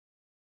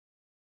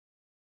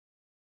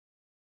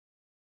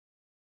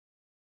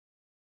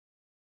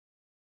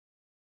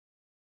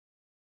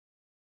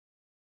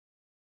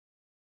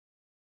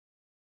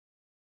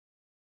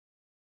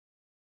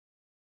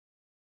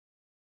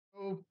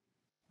So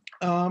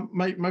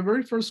my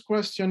very first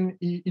question,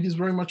 it is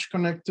very much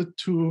connected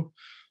to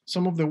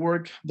some of the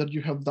work that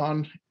you have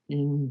done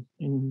in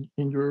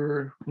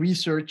your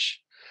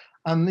research.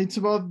 And it's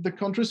about the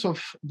countries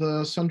of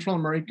the Central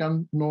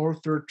American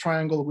Northern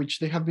Triangle, which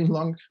they have been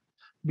long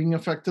being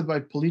affected by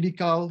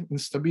political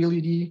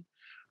instability,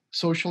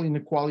 social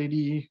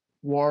inequality,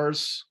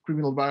 wars,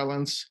 criminal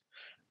violence,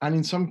 and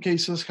in some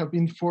cases have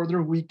been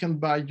further weakened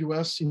by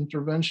US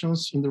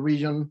interventions in the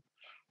region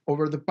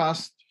over the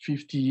past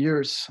 50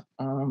 years.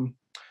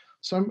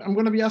 So I'm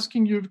going to be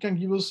asking you if you can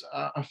give us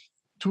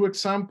two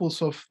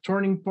examples of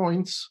turning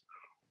points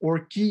or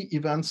key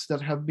events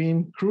that have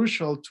been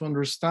crucial to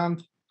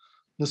understand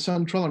the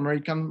Central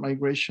American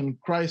migration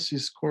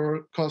crisis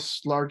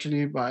caused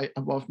largely by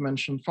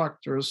above-mentioned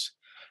factors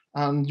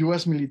and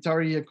US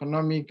military,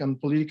 economic, and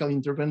political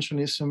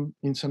interventionism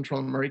in Central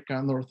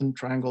America, Northern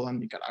Triangle, and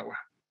Nicaragua.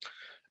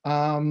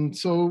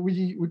 So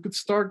we could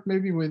start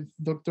maybe with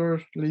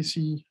Dr.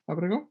 Leisy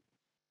Abrego.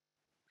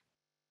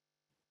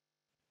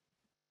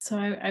 So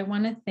I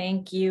want to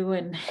thank you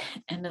and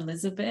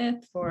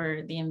Elizabeth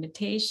for the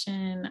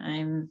invitation.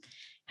 I'm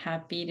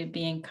happy to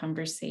be in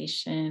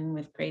conversation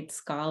with great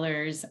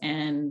scholars,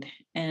 and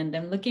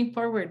I'm looking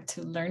forward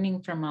to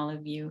learning from all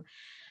of you.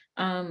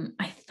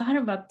 I thought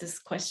about this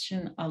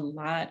question a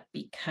lot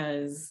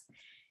because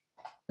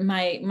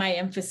my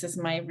emphasis,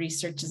 my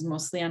research is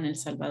mostly on El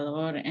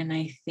Salvador, and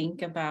I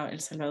think about El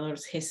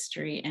Salvador's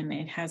history, and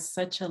it has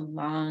such a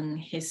long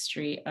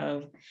history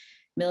of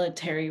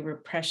military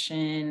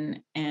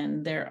repression,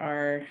 and there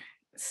are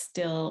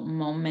still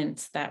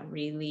moments that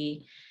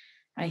really,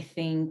 I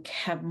think,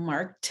 have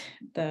marked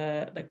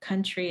the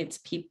country, its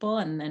people,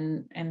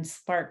 and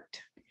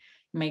sparked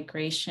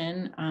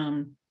migration.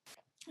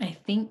 I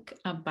think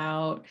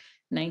about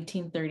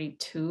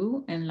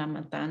 1932 in La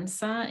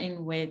Matanza,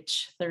 in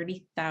which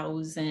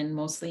 30,000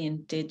 mostly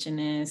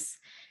indigenous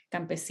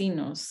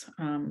campesinos,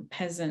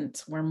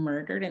 peasants, were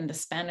murdered in the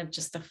span of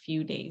just a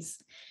few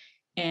days.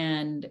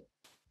 And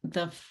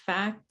the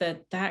fact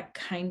that that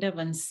kind of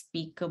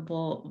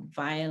unspeakable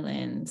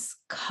violence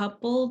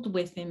coupled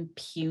with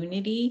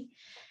impunity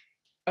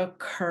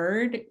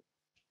occurred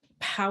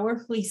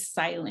powerfully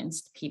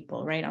silenced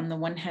people, right? On the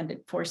one hand,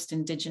 it forced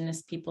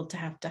indigenous people to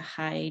have to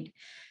hide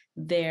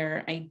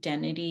their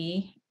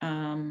identity,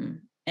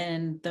 and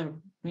the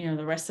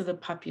rest of the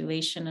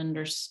population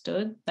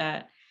understood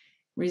that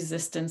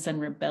resistance and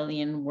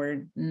rebellion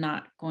were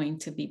not going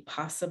to be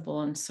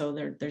possible. And so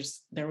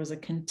there was a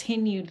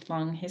continued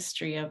long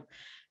history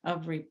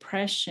of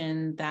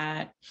repression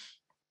that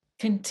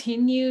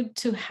continued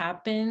to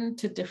happen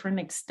to different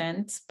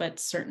extents, but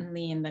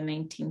certainly in the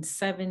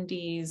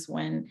 1970s,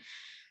 when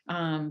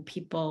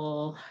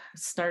people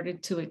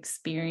started to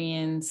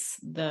experience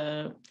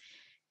the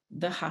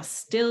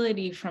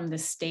hostility from the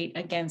state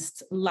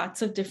against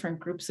lots of different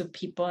groups of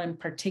people, in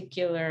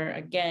particular,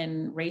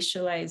 again,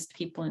 racialized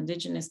people,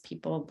 indigenous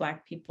people,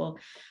 Black people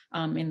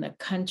in the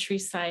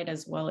countryside,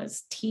 as well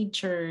as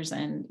teachers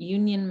and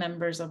union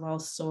members of all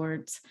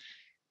sorts,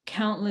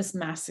 countless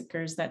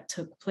massacres that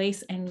took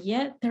place. And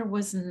yet there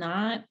was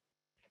not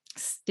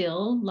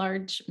still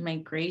large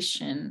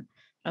migration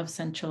of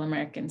Central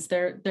Americans.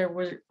 There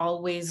were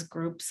always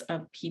groups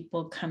of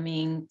people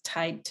coming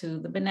tied to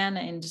the banana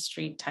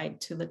industry,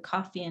 tied to the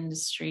coffee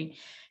industry,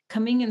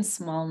 coming in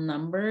small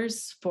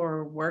numbers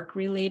for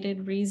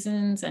work-related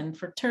reasons and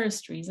for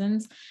tourist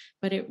reasons.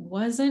 But it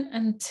wasn't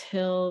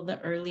until the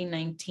early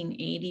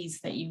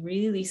 1980s that you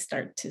really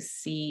start to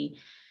see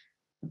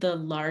the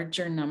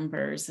larger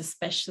numbers,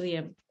 especially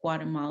of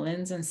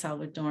Guatemalans and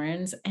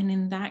Salvadorans. And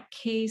in that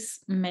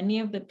case, many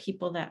of the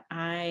people that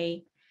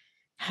I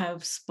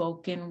have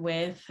spoken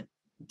with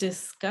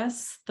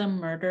discuss the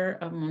murder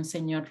of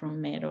Monsignor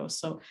Romero.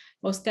 So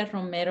Oscar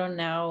Romero,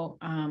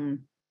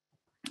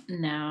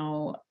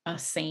 now a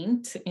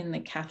saint in the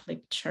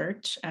Catholic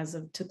Church as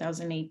of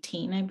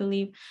 2018, I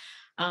believe,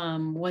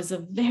 was a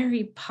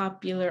very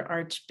popular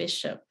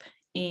archbishop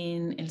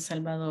in El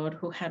Salvador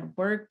who had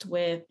worked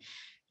with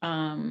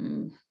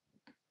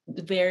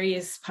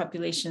various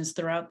populations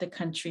throughout the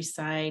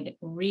countryside,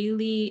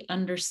 really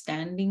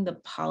understanding the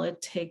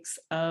politics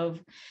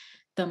of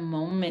the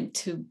moment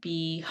to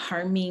be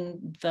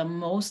harming the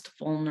most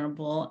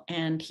vulnerable.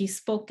 And he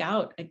spoke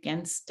out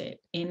against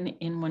it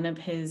in one of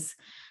his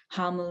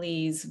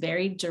homilies,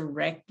 very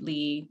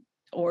directly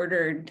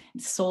ordered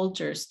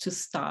soldiers to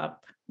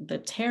stop the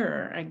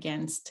terror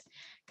against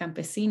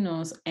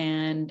campesinos,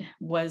 and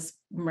was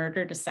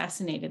murdered,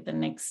 assassinated the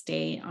next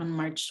day on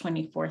March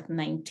 24th,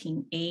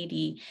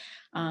 1980.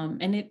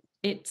 And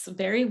it's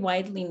very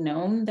widely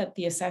known that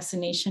the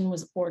assassination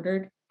was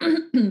ordered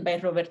by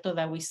Roberto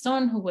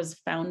Davison, who was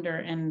founder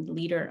and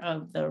leader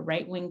of the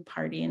right-wing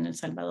party in El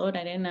Salvador,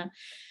 Arena.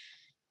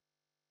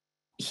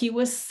 He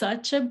was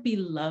such a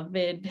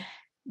beloved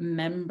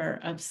member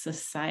of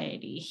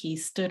society. He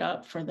stood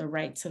up for the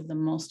rights of the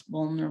most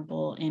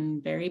vulnerable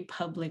in very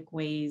public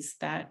ways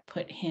that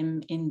put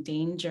him in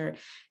danger.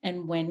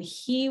 And when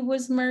he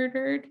was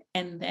murdered,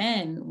 and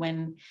then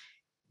when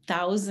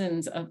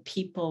thousands of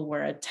people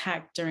were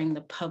attacked during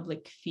the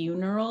public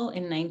funeral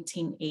in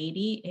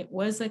 1980, it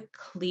was a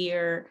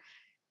clear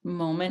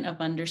moment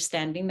of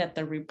understanding that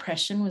the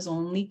repression was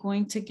only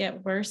going to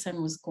get worse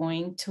and was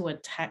going to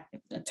attack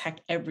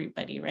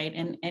everybody, right?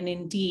 And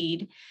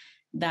indeed,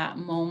 that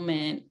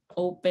moment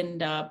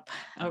opened up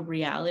a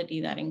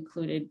reality that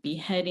included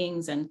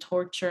beheadings and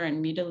torture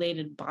and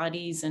mutilated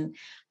bodies and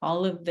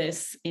all of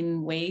this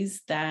in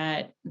ways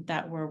that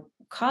were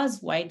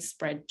caused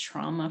widespread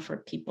trauma for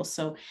people.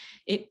 So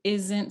it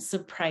isn't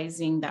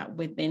surprising that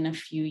within a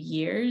few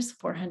years,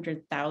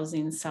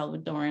 400,000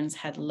 Salvadorans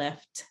had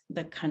left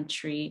the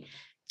country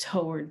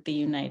toward the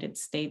United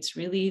States,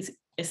 really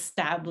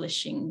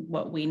establishing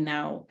what we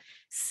now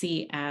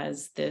see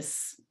as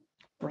this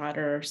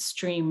broader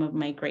stream of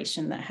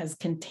migration that has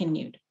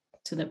continued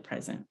to the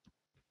present.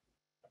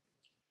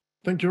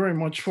 Thank you very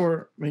much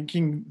for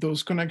making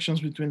those connections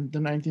between the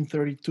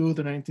 1932,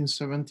 the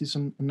 1970s,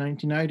 and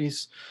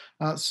 1990s.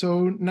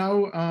 So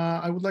now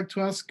I would like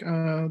to ask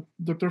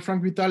Dr.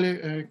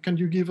 Frank-Vitale, can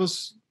you give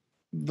us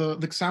the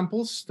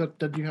examples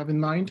that you have in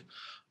mind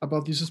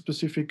about this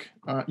specific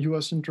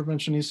US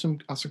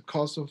interventionism as a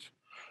cause of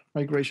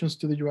migrations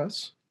to the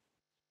US?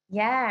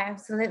 Yeah,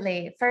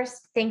 absolutely.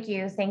 First, thank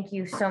you. Thank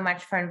you so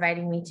much for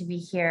inviting me to be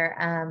here.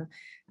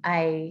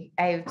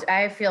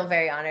 I feel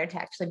very honored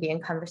to actually be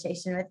in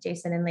conversation with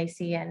Jason and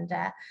Leisy,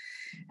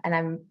 and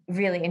I'm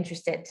really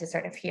interested to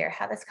sort of hear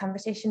how this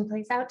conversation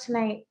plays out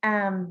tonight.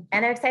 And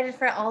I'm excited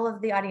for all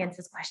of the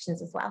audience's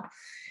questions as well.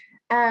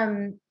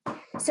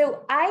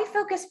 So I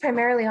focus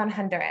primarily on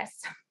Honduras.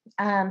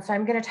 So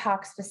I'm going to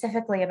talk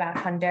specifically about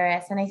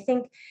Honduras, and I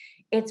think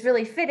it's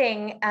really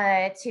fitting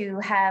to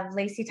have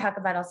Leisy talk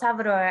about El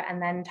Salvador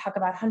and then talk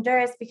about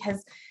Honduras,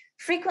 because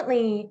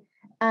frequently,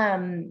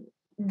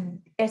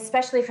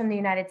 especially from the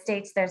United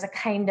States, there's a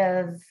kind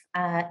of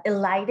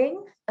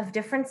eliding of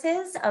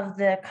differences of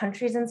the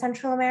countries in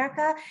Central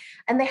America,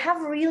 and they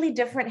have really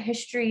different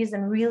histories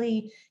and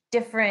really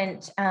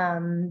different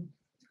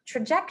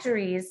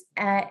trajectories,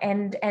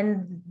 and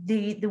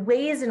the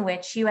ways in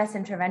which US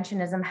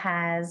interventionism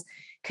has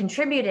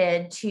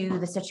contributed to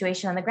the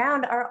situation on the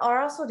ground are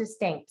also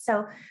distinct.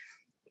 So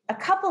a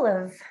couple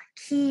of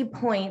key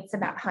points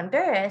about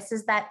Honduras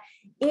is that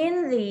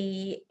in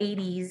the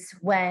 80s,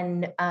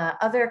 when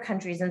other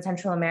countries in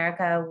Central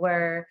America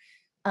were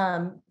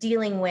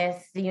dealing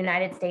with the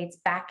United States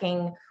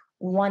backing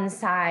one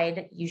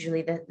side,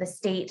 usually the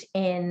state,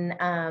 in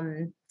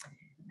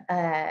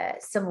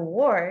civil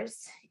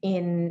wars,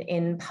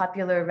 in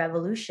popular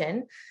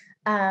revolution,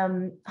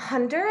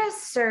 Honduras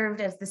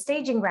served as the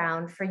staging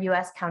ground for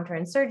US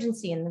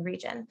counterinsurgency in the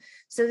region.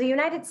 So the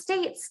United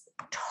States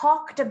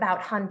talked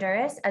about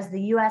Honduras as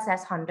the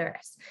USS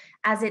Honduras,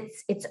 as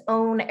its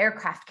own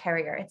aircraft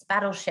carrier, its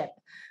battleship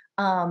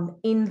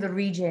in the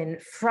region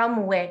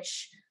from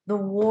which the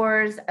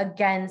wars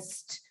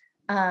against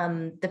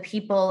the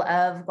people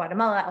of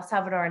Guatemala, El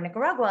Salvador, and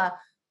Nicaragua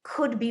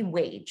could be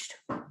waged.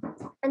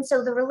 And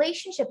so the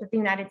relationship that the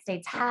United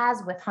States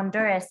has with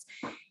Honduras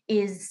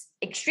is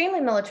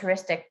extremely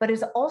militaristic, but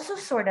is also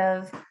sort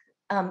of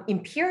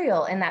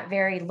imperial in that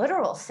very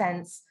literal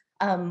sense,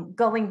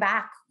 going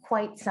back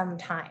quite some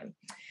time.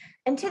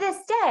 And to this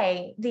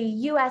day, the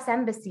US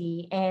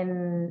Embassy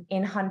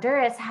in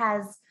Honduras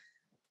has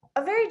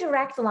a very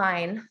direct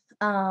line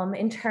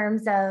in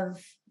terms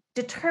of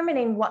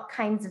determining what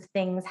kinds of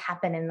things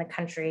happen in the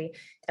country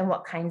and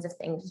what kinds of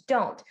things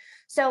don't.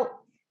 So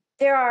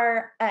there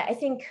are, I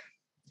think,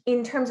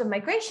 in terms of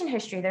migration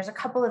history, there's a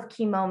couple of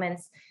key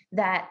moments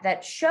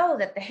that show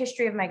that the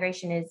history of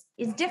migration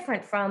is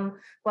different from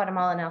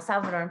Guatemala and El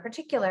Salvador in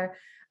particular.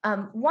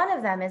 One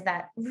of them is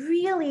that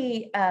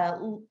really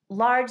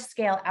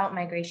large-scale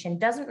out-migration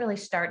doesn't really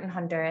start in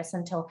Honduras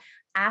until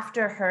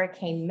after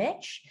Hurricane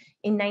Mitch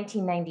in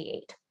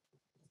 1998.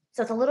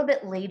 So it's a little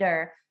bit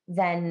later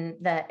than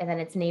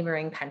its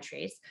neighboring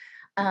countries.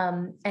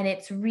 And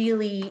it's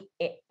really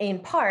in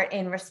part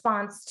in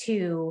response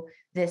to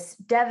this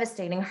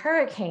devastating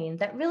hurricane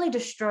that really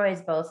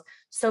destroys both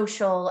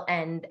social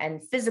and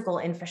physical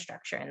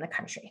infrastructure in the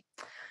country.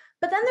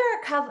 But then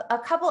there are a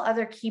couple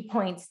other key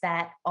points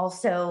that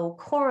also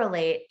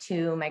correlate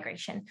to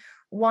migration.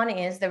 One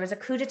is there was a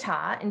coup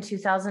d'etat in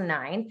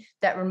 2009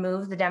 that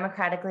removed the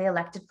democratically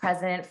elected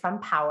president from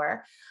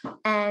power.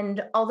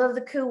 And although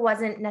the coup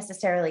wasn't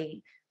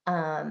necessarily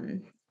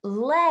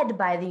led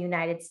by the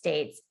United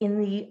States, in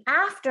the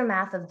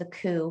aftermath of the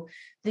coup,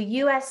 the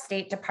US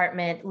State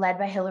Department, led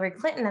by Hillary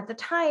Clinton at the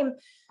time,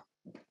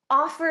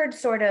 offered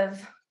sort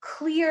of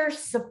clear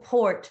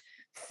support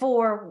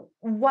for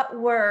what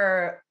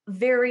were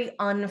very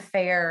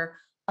unfair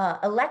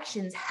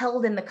elections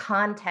held in the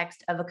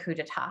context of a coup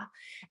d'etat.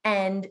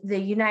 And the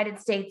United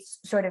States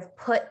sort of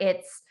put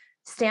its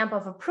stamp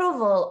of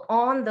approval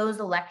on those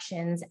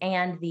elections,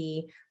 and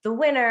the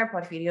winner,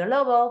 Porfirio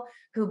Lobo,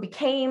 who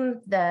became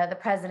the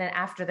president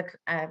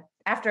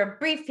after a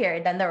brief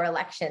period, then there were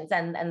elections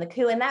and the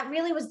coup, and that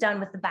really was done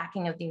with the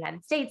backing of the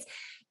United States,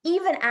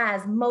 even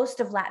as most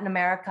of Latin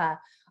America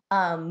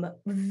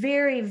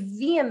very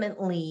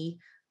vehemently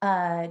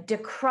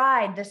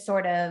decried the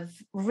sort of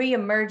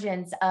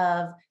reemergence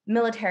of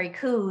military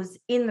coups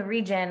in the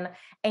region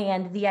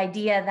and the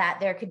idea that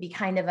there could be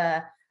kind of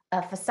a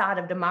facade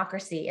of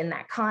democracy in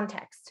that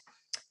context.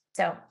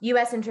 So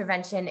US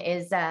intervention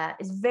is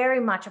very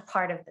much a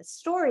part of the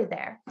story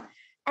there.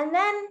 And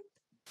then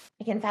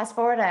I can fast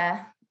forward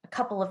a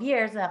couple of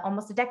years,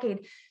 almost a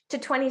decade, to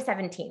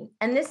 2017.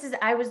 And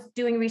I was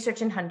doing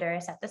research in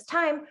Honduras at this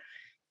time.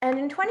 And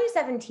in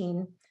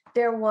 2017,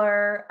 there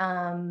were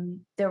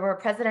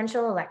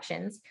presidential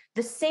elections.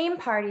 The same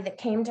party that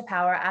came to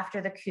power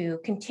after the coup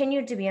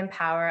continued to be in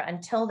power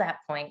until that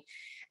point.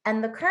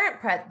 And the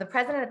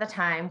president at the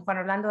time, Juan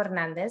Orlando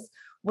Hernández,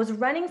 was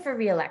running for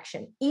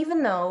re-election,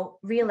 even though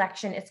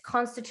re-election is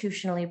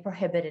constitutionally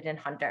prohibited in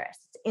Honduras.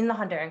 It's in the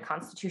Honduran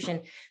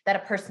constitution that a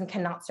person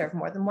cannot serve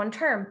more than one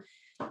term.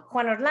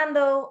 Juan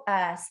Orlando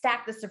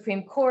stacked the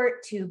Supreme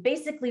Court to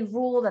basically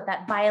rule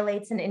that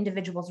violates an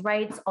individual's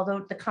rights,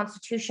 although the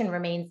Constitution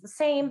remains the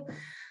same.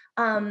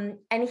 And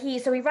he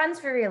runs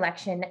for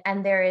re-election,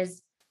 and there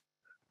is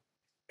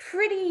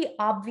pretty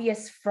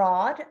obvious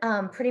fraud.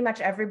 Pretty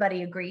much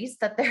everybody agrees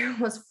that there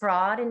was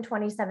fraud in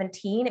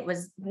 2017. It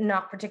was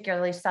not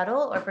particularly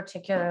subtle or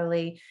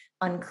particularly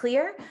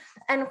unclear.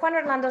 And Juan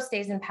Orlando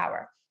stays in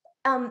power.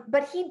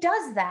 But he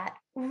does that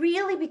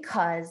really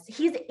because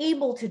he's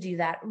able to do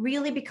that,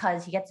 really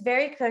because he gets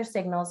very clear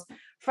signals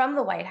from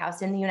the White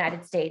House in the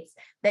United States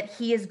that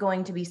he is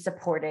going to be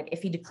supported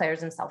if he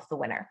declares himself the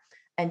winner.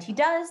 And he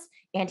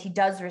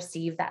does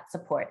receive that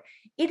support.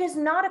 It is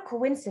not a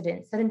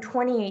coincidence that in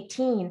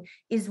 2018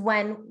 is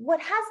when what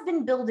has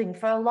been building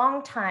for a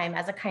long time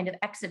as a kind of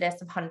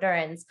exodus of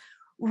Hondurans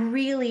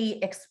really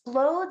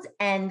explodes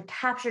and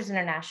captures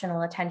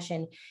international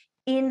attention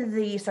in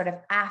the sort of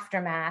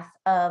aftermath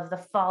of the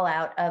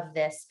fallout of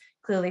this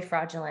clearly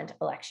fraudulent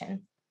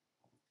election.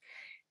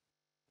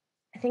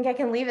 I think I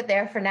can leave it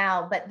there for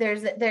now, but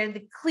there's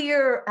the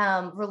clear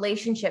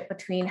relationship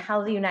between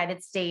how the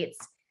United States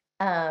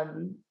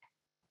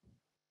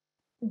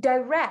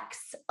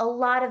directs a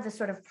lot of the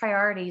sort of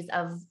priorities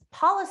of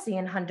policy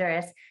in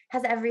Honduras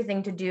has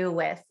everything to do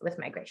with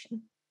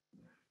migration.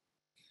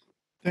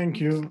 Thank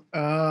you.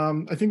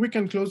 I think we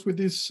can close with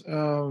this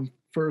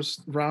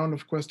first round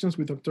of questions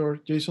with Dr.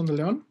 Jason de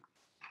León.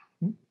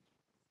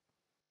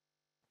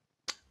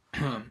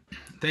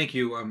 Thank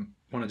you. I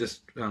want to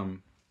just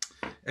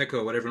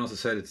echo what everyone else has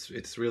said.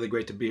 It's really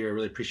great to be here. I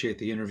really appreciate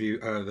the interview,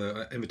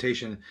 the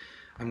invitation.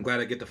 I'm glad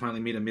I get to finally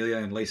meet Amelia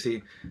and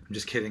Leisy. I'm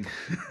just kidding.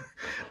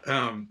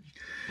 I'm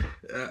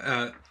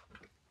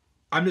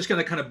just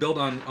going to kind of build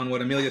on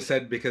what Amelia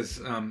said because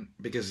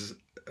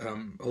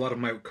a lot of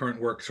my current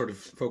work sort of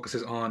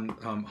focuses on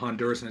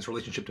Honduras and its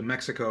relationship to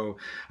Mexico.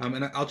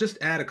 And I'll just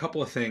add a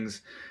couple of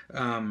things.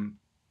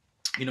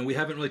 We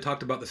haven't really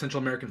talked about the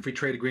Central American Free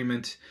Trade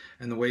Agreement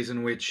and the ways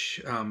in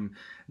which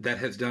that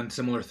has done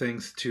similar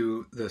things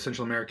to the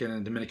Central American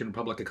and Dominican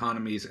Republic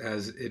economies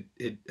as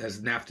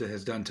NAFTA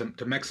has done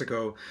to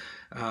Mexico,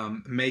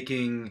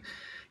 making,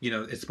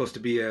 it's supposed to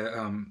be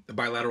a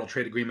bilateral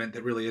trade agreement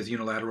that really is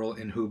unilateral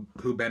in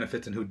who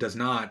benefits and who does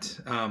not.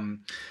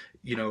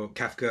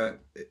 CAFTA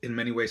in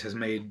many ways has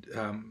made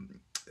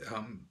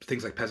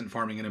things like peasant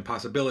farming an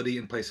impossibility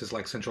in places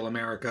like Central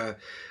America.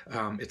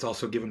 It's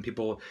also given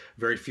people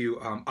very few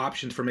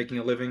options for making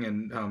a living,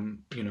 and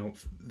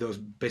those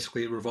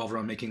basically revolve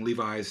around making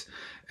levies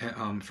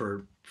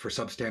for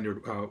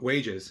substandard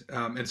wages.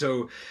 And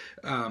so,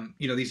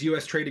 these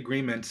U.S. trade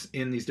agreements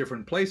in these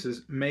different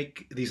places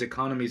make these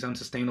economies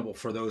unsustainable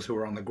for those who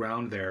are on the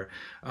ground there,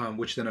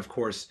 which then, of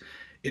course,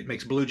 it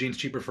makes blue jeans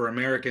cheaper for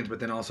Americans, but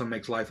then also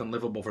makes life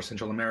unlivable for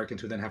Central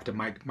Americans who then have to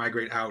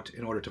migrate out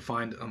in order to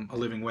find a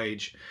living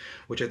wage,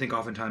 which I think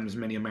oftentimes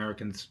many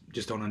Americans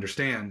just don't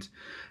understand.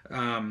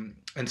 And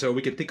so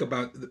we could think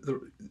about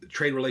the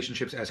trade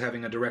relationships as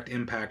having a direct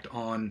impact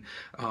on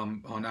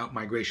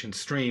out-migration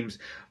streams.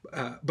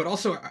 But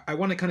also, I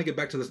want to kind of get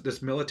back to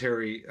this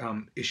military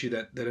issue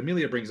that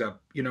Amelia brings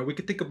up. We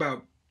could think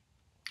about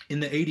in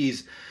the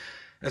 80s,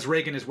 as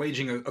Reagan is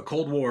waging a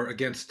Cold War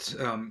against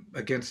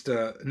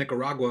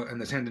Nicaragua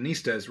and the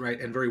Sandinistas, right,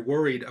 and very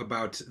worried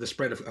about the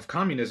spread of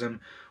communism,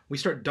 we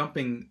start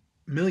dumping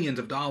millions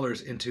of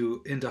dollars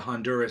into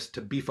Honduras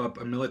to beef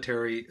up a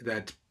military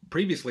that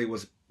previously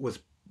was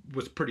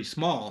pretty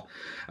small,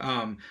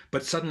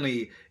 but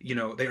suddenly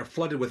they are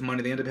flooded with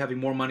money. They end up having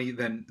more money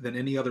than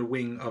any other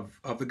wing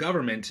of the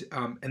government,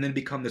 and then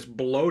become this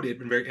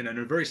bloated, in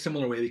a very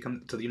similar way they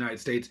come to the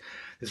United States,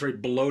 this very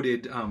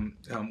bloated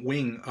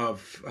wing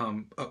of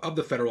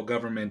the federal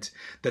government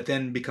that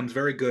then becomes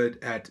very good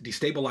at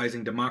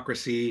destabilizing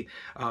democracy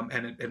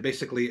and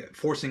basically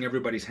forcing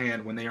everybody's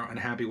hand when they are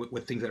unhappy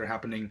with things that are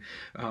happening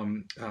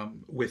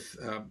with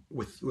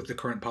the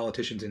current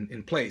politicians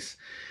in place.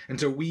 And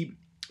so we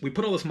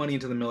put all this money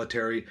into the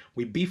military,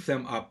 we beef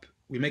them up,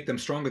 we make them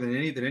stronger than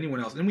anyone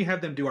else, and then we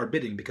have them do our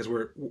bidding because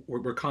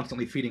we're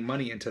constantly feeding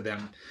money into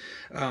them.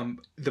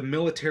 The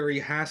military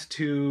has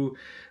to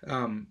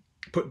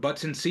put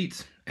butts in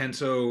seats, and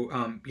so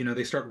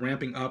they start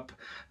ramping up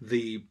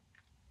the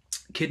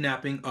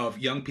kidnapping of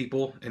young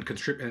people and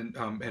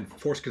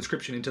forced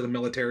conscription into the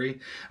military.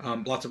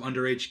 Lots of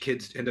underage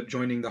kids end up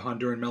joining the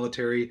Honduran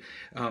military,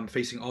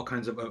 facing all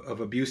kinds of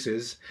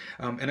abuses.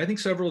 And I think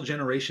several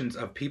generations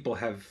of people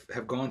have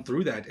gone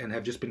through that and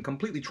have just been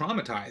completely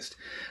traumatized,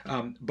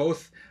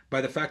 both by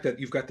the fact that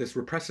you've got this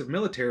repressive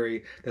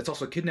military that's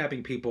also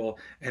kidnapping people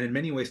and in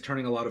many ways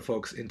turning a lot of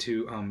folks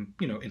into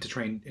into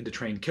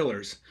trained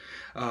killers.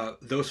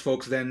 Those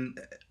folks then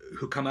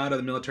who come out of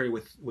the military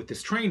with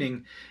this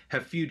training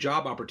have few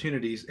job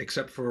opportunities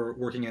except for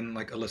working in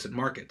like illicit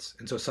markets,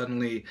 and so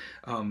suddenly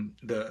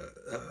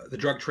the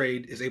drug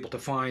trade is able to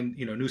find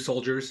new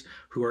soldiers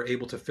who are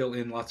able to fill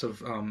in lots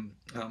of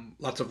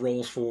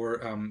roles for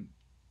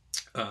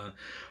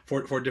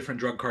different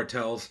drug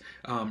cartels,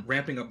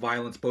 ramping up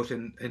violence both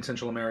in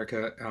Central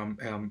America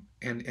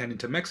and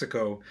into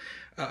Mexico,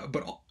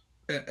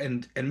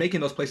 and making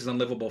those places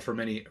unlivable for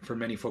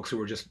many folks who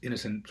were just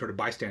innocent sort of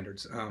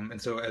bystanders.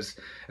 And so as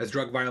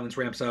drug violence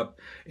ramps up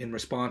in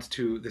response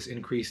to this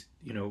increased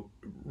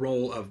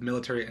role of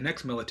military and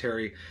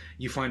ex-military,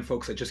 you find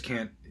folks that just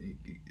can't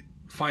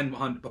find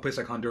a place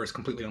like Honduras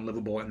completely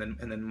unlivable, and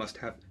then must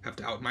have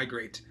to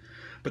out-migrate.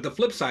 But the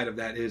flip side of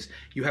that is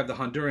you have the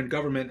Honduran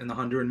government and the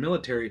Honduran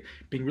military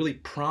being really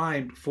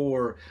primed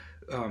for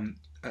an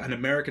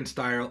American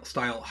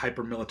style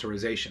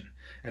hyper-militarization.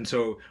 And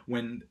so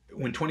when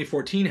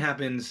 2014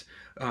 happens,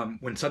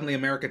 when suddenly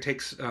America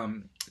takes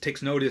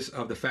notice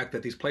of the fact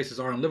that these places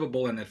are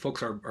unlivable and that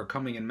folks are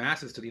coming in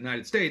masses to the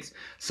United States,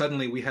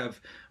 suddenly we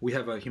have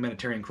a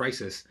humanitarian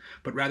crisis.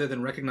 But rather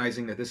than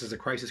recognizing that this is a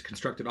crisis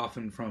constructed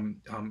often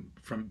from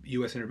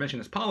U.S.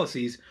 interventionist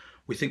policies,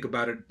 we think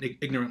about it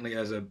ignorantly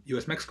as a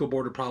U.S.-Mexico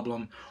border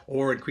problem,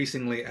 or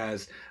increasingly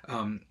as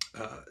a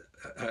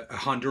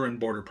Honduran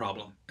border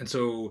problem. And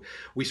so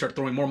we start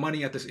throwing more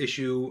money at this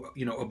issue.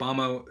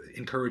 Obama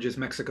encourages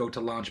Mexico to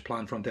launch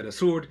Plan Frontera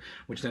Sur,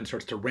 which then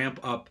starts to ramp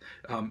up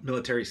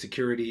military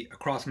security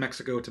across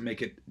Mexico to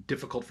make it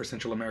difficult for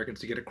Central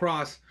Americans to get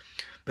across.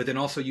 But then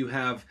also you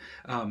have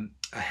a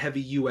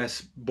heavy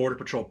U.S. Border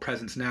Patrol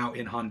presence now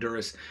in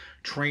Honduras,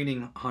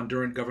 training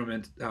Honduran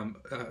government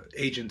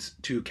agents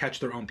to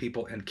catch their own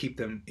people and keep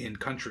them in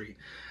country.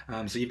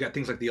 So you've got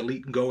things like the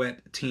elite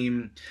Goet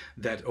team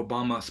that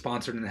Obama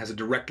sponsored and has a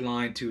direct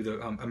line to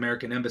the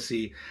American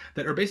embassy,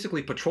 that are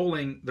basically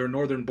patrolling their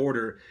northern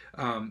border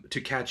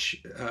to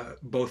catch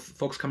both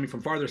folks coming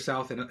from farther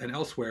south and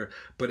elsewhere,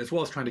 but as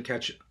well as trying to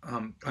catch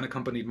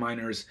unaccompanied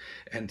minors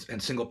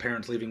and single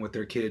parents leaving with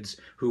their kids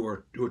who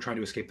are trying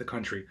to escape the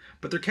country.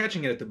 But they're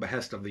catching it at the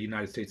behest of the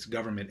United States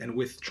government and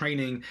with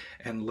training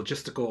and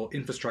logistical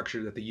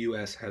infrastructure that the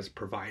U.S. has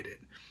provided.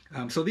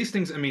 So these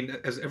things,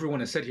 as everyone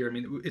has said here,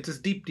 it's this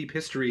deep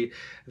history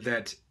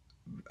that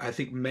I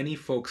think many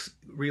folks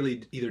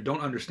really either don't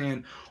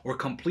understand or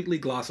completely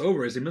gloss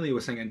over, as Amelia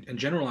was saying, and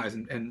generalize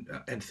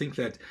and think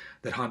that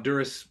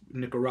Honduras,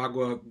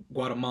 Nicaragua,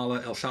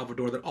 Guatemala, El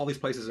Salvador, that all these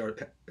places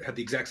have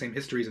the exact same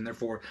histories and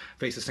therefore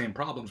face the same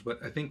problems.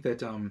 But I think that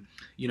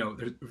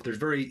there's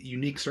very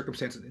unique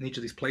circumstances in each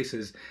of these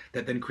places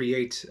that then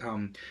create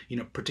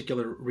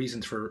particular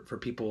reasons for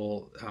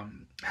people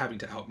having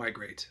to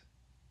out-migrate.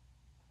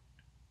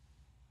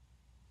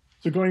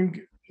 So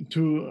going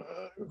to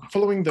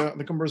following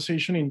the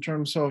conversation in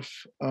terms of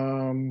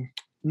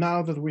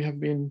now that we have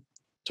been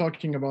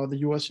talking about the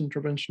U.S.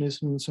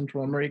 interventionism in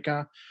Central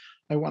America,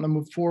 I want to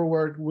move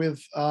forward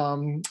with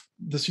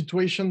the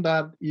situation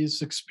that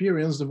is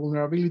experienced, the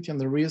vulnerability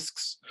and the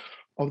risks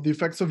of the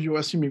effects of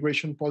U.S.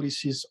 immigration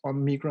policies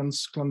on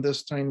migrants'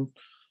 clandestine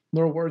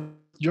northward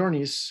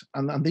journeys,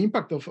 and the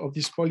impact of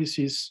these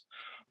policies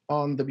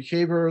on the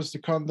behaviors, the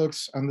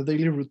conducts, and the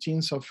daily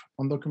routines of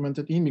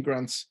undocumented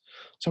immigrants.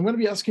 So I'm going to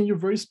be asking you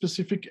very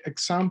specific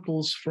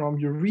examples from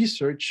your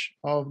research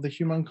of the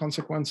human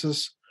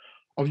consequences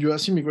of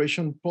U.S.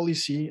 immigration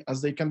policy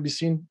as they can be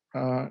seen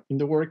in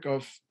the work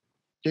of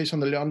Jason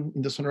de León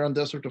in the Sonoran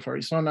Desert of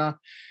Arizona,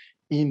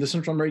 in the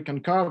Central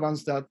American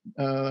caravans that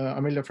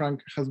Amelia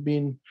Frank has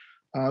been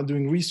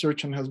doing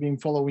research and has been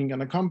following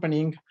and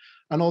accompanying,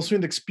 and also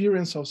in the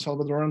experience of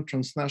Salvadoran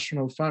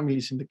transnational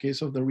families in the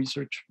case of the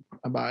research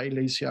by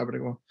Leisy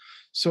Abrego.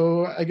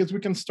 So I guess we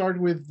can start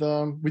with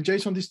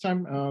Jason this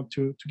time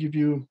to give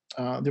you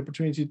the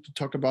opportunity to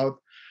talk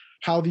about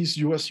how these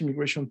U.S.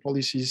 immigration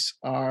policies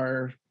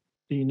are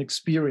being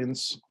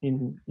experienced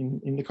in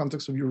the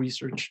context of your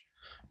research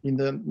in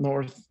the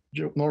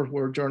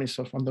northward journeys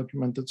of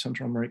undocumented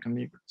Central American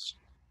migrants.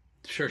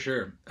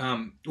 Sure.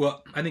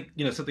 Well, I think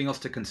something else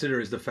to consider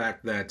is the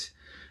fact that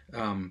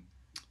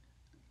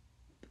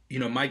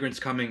migrants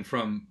coming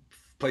from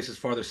places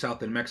farther south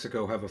than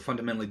Mexico have a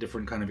fundamentally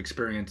different kind of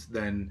experience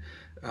than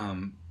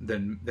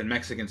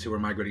Mexicans who are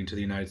migrating to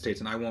the United States.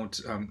 And I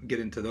won't get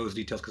into those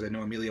details because I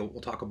know Amelia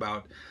will talk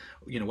about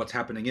what's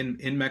happening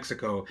in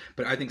Mexico.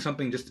 But I think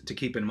something just to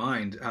keep in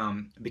mind,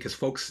 because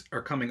folks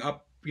are coming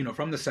up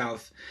from the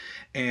south,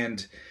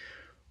 and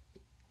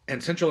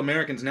Central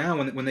Americans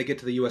now, when they get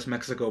to the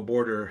U.S.-Mexico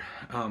border,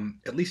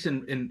 at least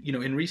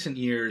in recent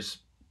years,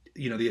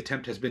 the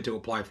attempt has been to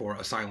apply for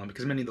asylum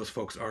because many of those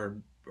folks are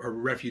are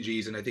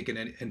refugees, and I think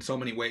in so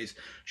many ways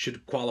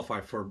should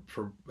qualify for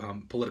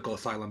political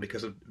asylum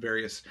because of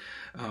various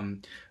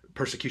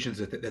persecutions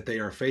that they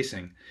are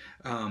facing.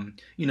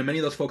 Many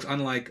of those folks,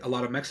 unlike a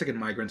lot of Mexican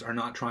migrants, are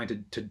not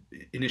trying to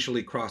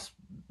initially cross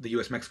the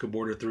U.S.-Mexico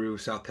border through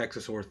South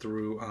Texas or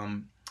through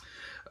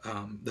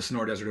the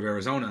Sonora Desert of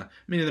Arizona.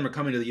 Many of them are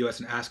coming to the U.S.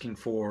 and asking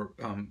for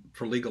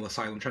legal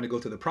asylum, trying to go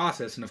through the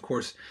process. And of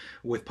course,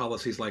 with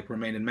policies like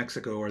remain in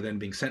Mexico, are then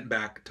being sent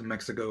back to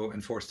Mexico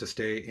and forced to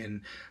stay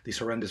in these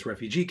horrendous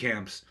refugee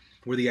camps,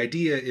 where the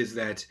idea is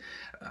that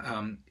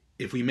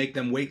if we make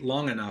them wait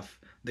long enough,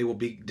 they will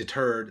be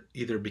deterred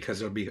either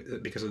because of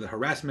the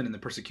harassment and the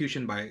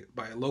persecution by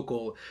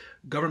local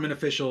government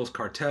officials,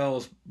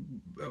 cartels,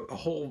 a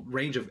whole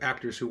range of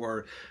actors who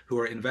are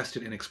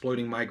invested in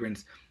exploiting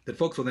migrants, that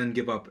folks will then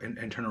give up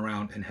and turn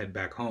around and head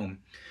back home.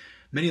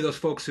 Many of those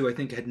folks who I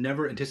think had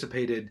never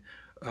anticipated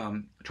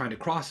trying to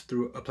cross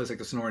through a place like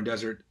the Sonoran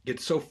Desert get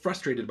so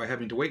frustrated by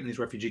having to wait in these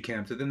refugee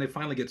camps that then they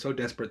finally get so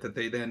desperate that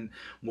they then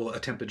will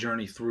attempt a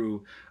journey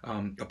through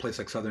a place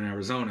like southern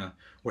Arizona,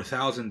 where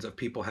thousands of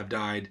people have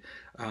died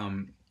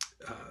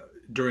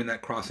during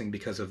that crossing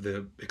because of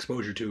the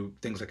exposure to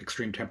things like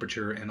extreme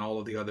temperature and all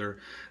of the other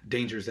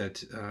dangers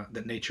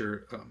that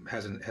nature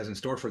has in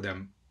store for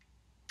them.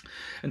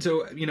 And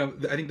so,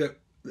 I think that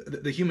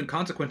the human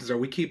consequences are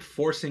we keep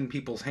forcing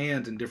people's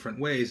hands in different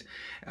ways,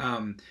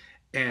 and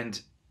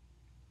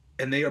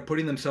they are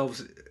putting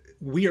themselves,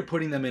 we are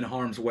putting them in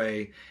harm's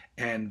way,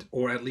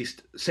 or at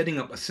least setting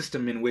up a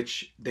system in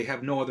which they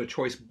have no other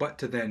choice but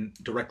to then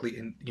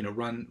directly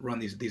run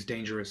these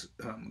dangerous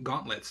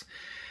gauntlets.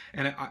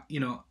 And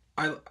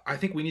I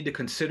think we need to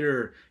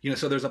consider,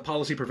 so there's a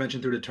policy prevention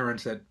through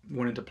deterrence that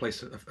went into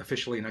place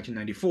officially in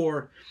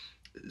 1994.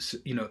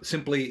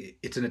 Simply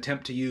it's an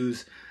attempt to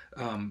use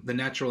the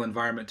natural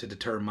environment to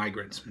deter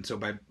migrants. And so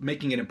by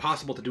making it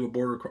impossible to do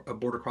a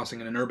border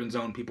crossing in an urban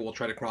zone, people will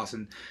try to cross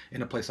in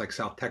a place like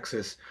South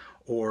Texas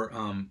or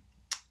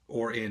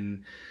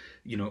in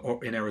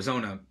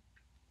Arizona.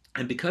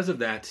 And because of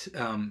that,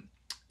 and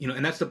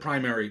that's the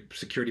primary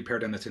security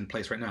paradigm that's in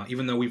place right now,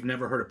 even though we've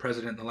never heard a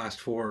president in the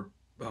last four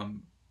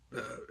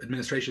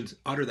administrations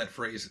utter that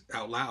phrase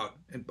out loud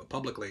and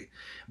publicly,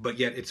 but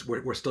yet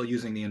we're still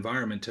using the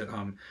environment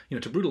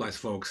to brutalize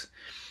folks.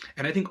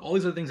 And I think all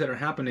these other things that are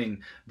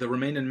happening, the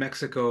remain in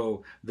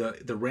Mexico,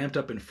 the ramped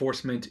up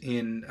enforcement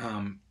in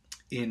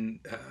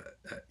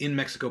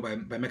Mexico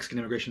by Mexican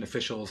immigration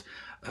officials,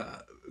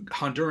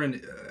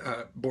 Honduran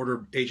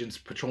border agents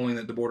patrolling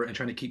the border and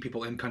trying to keep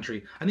people in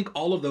country. I think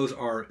all of those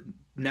are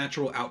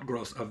natural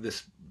outgrowths of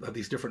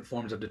these different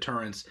forms of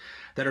deterrence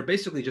that are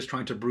basically just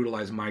trying to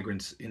brutalize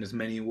migrants in as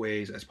many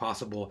ways as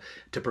possible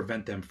to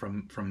prevent them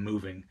from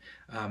moving.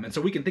 And so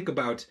we can think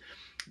about,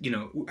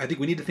 I think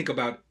we need to think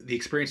about the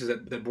experiences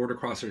that border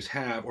crossers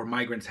have or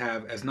migrants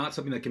have as not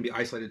something that can be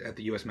isolated at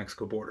the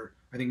U.S.-Mexico border.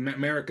 I think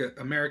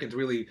Americans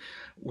really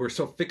were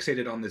so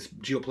fixated on this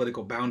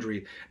geopolitical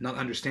boundary, not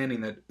understanding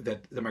that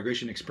the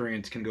migration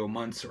experience can go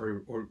months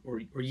or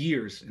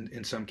years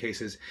in some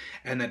cases,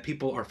 and that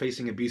people are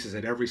facing abuses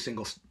at every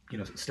single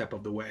step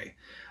of the way.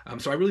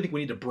 So I really think we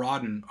need to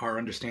broaden our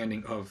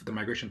understanding of the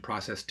migration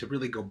process to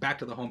really go back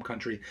to the home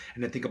country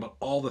and then think about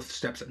all the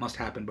steps that must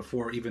happen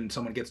before even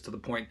someone gets to the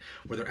point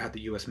where they're at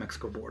the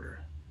U.S.-Mexico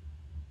border.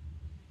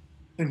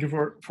 Thank you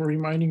for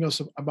reminding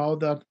us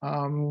about that.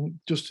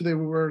 Just today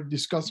we were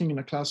discussing in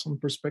a class on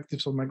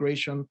perspectives of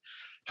migration,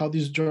 how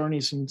these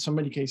journeys in so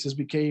many cases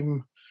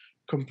became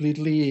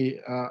completely,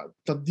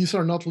 that these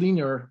are not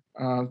linear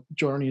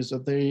journeys,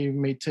 that they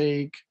may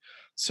take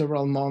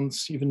several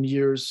months, even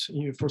years,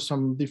 for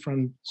some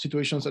different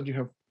situations that you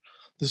have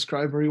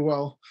described very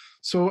well.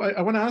 So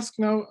I want to ask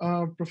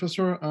now,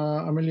 Professor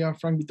Amelia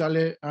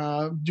Frank-Vitale,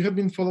 you have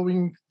been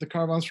following the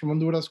caravans from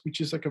Honduras, which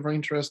is like a very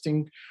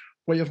interesting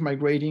way of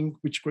migrating,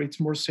 which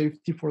creates more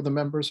safety for the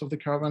members of the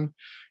caravan.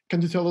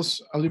 Can you tell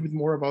us a little bit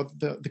more about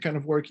the kind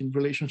of work in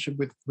relationship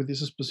with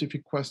these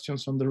specific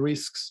questions on the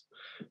risks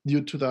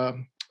due to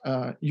the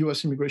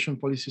U.S. immigration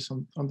policies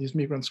on these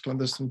migrants'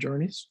 clandestine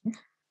journeys?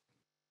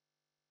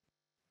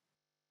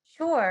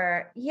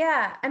 Sure.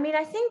 Yeah. I mean,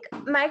 I think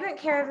migrant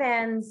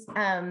caravans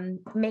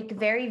make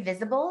very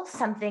visible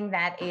something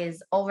that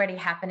is already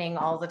happening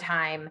all the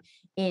time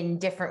in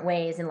different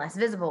ways, in less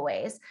visible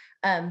ways,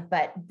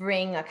 but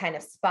bring a kind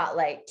of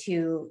spotlight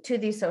to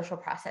these social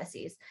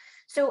processes.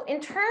 So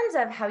in terms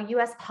of how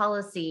U.S.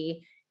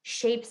 policy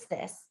shapes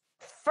this,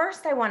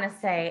 first I want to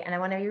say, and I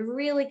want to be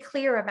really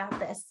clear about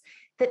this,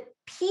 that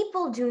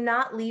people do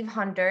not leave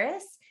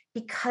Honduras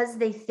because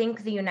they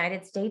think the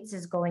United States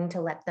is going to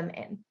let them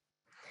in.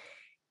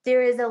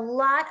 There is a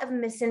lot of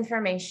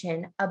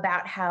misinformation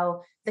about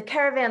how the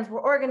caravans were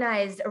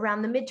organized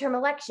around the midterm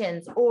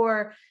elections,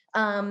 or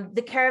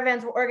the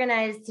caravans were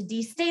organized to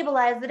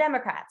destabilize the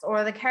Democrats,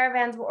 or the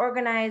caravans were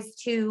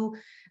organized to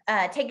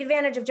take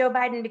advantage of Joe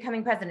Biden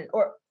becoming president,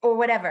 or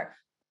whatever.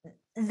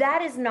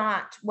 That is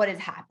not what is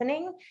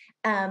happening.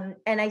 And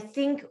I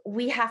think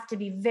we have to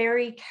be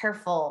very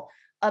careful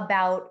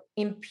about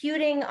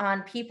imputing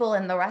on people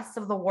in the rest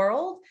of the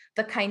world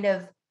the kind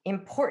of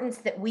importance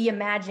that we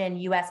imagine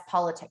US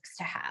politics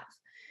to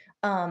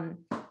have.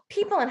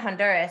 People in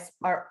Honduras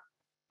are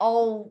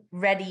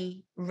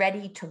already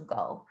ready to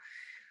go.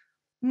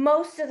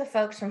 Most of the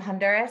folks from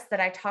Honduras that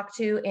I talked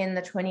to in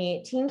the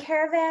 2018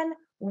 caravan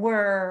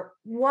were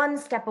one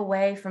step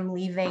away from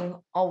leaving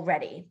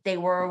already. They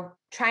were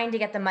trying to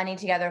get the money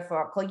together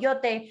for a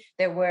coyote.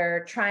 They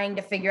were trying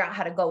to figure out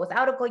how to go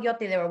without a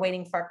coyote. They were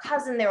waiting for a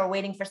cousin. They were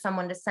waiting for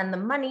someone to send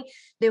them money.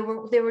 They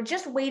were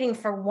just waiting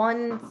for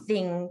one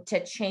thing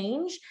to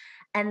change.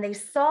 And they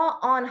saw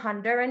on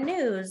Honduran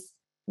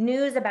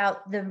news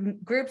about the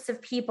groups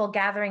of people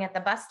gathering at the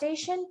bus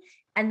station.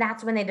 And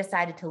that's when they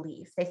decided to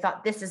leave. They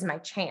thought, this is my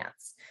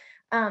chance.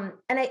 So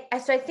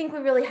I think we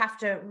really have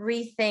to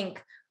rethink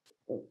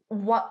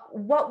what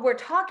we're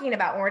talking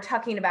about when we're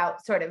talking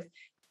about sort of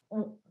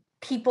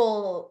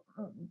people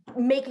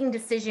making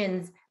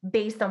decisions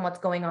based on what's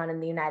going on in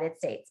the United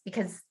States,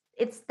 because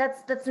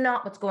that's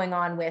not what's going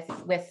on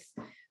with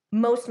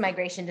most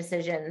migration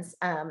decisions,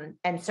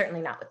 and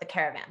certainly not with the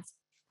caravans.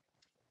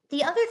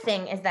 The other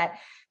thing is that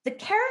the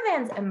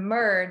caravans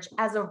emerge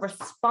as a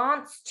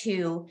response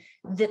to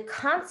the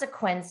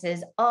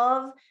consequences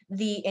of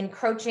the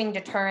encroaching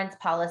deterrence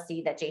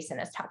policy that Jason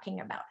is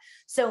talking about.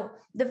 So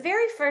the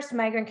very first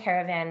migrant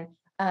caravan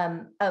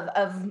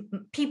of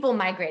people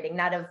migrating,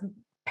 not of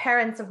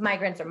parents of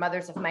migrants or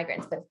mothers of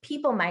migrants, but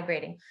people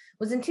migrating,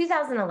 was in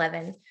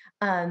 2011.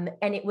 And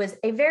it was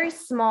a very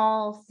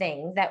small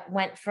thing that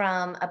went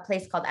from a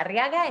place called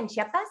Arriaga in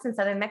Chiapas in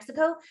southern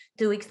Mexico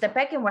to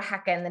Ixtepec in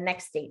Oaxaca in the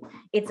next state.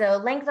 It's a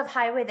length of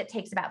highway that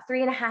takes about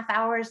 3.5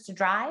 hours to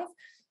drive,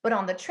 but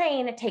on the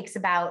train it takes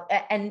about,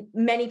 and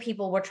many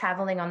people were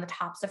traveling on the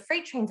tops of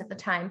freight trains at the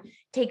time,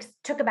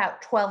 took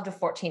about 12 to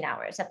 14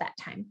 hours at that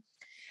time.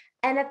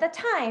 And at the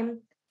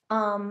time,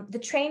 the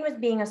train was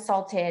being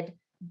assaulted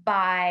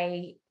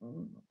by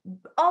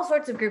all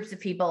sorts of groups of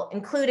people,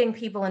 including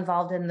people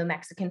involved in the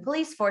Mexican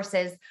police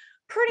forces,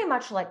 pretty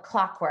much like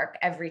clockwork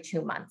every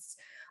 2 months.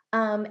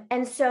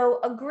 And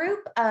so a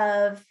group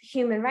of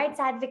human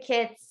rights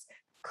advocates,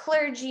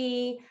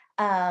 clergy,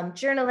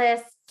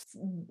 journalists,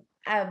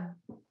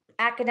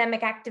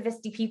 academic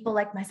activisty people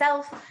like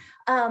myself,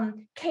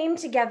 came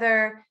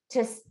together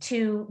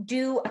to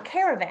do a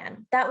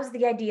caravan. That was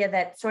the idea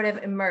that sort of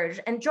emerged,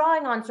 and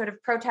drawing on sort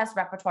of protest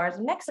repertoires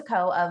in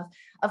Mexico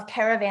of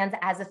caravans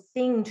as a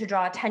thing to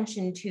draw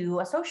attention to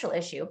a social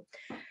issue.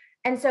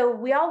 And so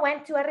we all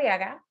went to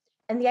Arriaga,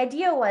 and the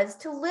idea was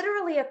to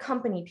literally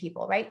accompany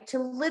people, right? To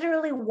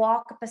literally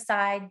walk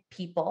beside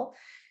people,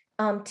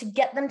 to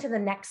get them to the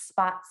next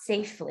spot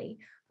safely,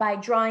 by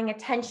drawing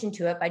attention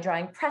to it, by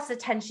drawing press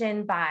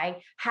attention,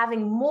 by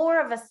having more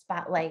of a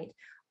spotlight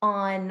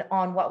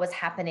on what was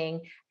happening,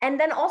 and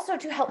then also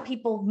to help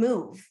people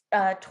move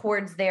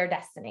towards their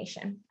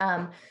destination.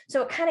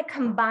 So it kind of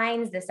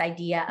combines this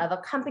idea of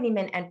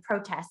accompaniment and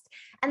protest,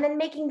 and then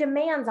making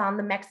demands on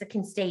the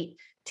Mexican state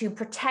to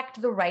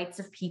protect the rights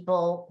of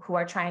people who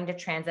are trying to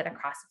transit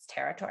across its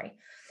territory.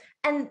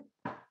 And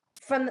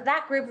from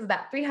that group of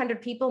about 300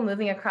 people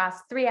moving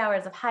across 3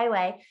 hours of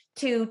highway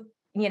to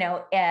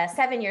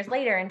 7 years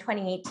later in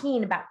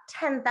 2018, about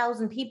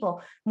 10,000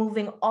 people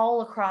moving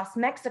all across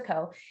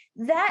Mexico,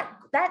 that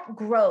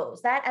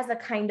grows, that as a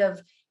kind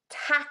of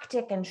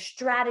tactic and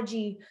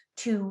strategy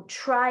to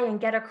try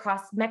and get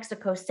across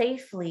Mexico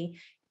safely,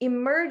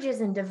 emerges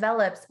and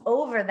develops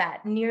over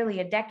that nearly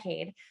a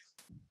decade,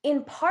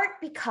 in part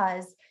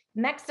because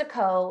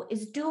Mexico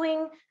is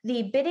doing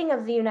the bidding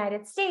of the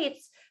United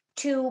States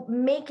to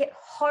make it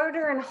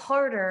harder and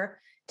harder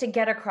to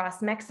get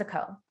across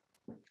Mexico.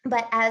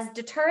 But as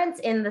deterrence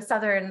in the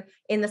southern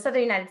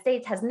United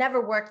States has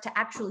never worked to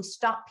actually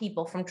stop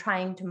people from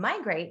trying to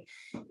migrate,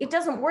 it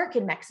doesn't work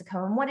in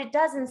Mexico. And what it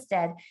does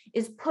instead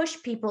is push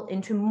people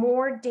into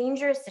more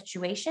dangerous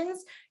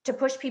situations, to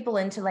push people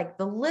into like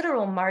the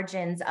literal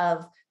margins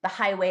of the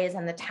highways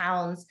and the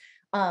towns.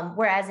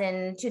 Whereas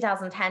in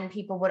 2010,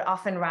 people would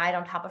often ride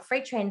on top of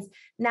freight trains.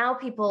 Now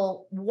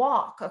people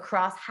walk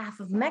across half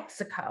of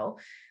Mexico,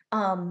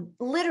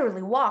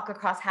 literally walk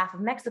across half of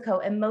Mexico,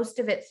 and most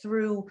of it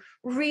through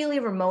really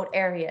remote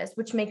areas,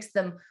 which makes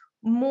them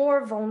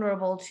more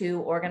vulnerable to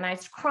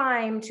organized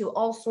crime, to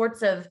all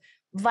sorts of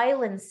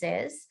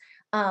violences,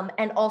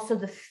 and also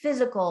the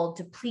physical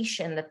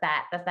depletion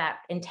that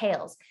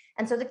entails.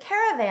 And so the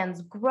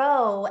caravans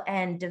grow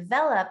and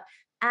develop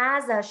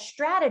as a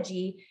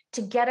strategy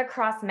to get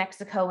across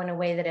Mexico in a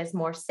way that is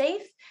more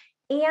safe,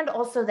 and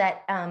also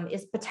that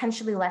is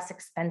potentially less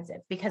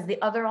expensive, because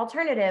the other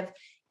alternative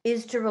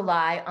is to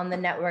rely on the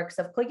networks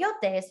of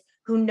coyotes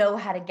who know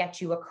how to get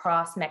you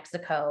across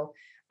Mexico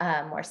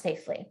more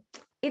safely.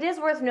 It is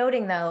worth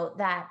noting, though,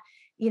 that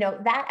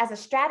that as a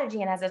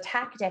strategy and as a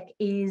tactic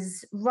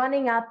is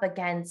running up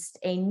against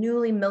a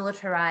newly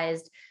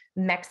militarized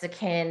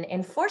Mexican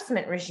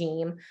enforcement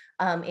regime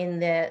in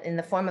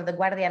the form of the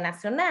Guardia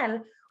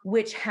Nacional,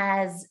 which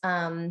has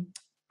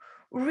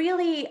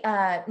really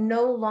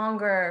no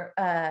longer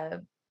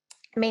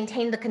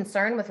maintained the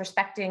concern with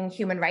respecting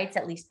human rights,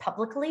 at least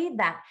publicly.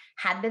 That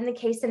had been the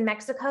case in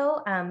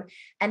Mexico,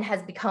 and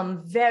has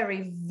become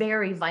very,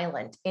 very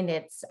violent in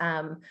its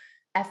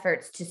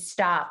efforts to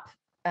stop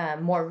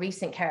more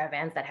recent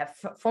caravans that have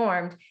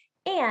formed.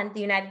 And the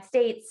United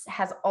States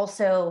has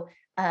also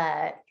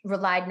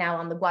relied now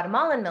on the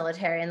Guatemalan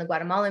military and the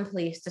Guatemalan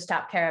police to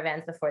stop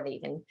caravans before they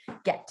even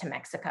get to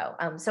Mexico.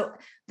 So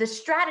the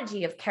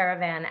strategy of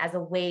caravan as a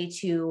way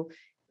to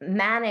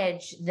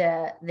manage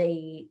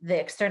the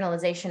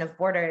externalization of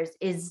borders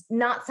is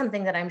not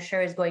something that I'm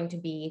sure is going to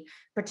be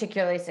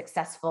particularly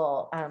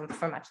successful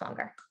for much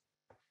longer.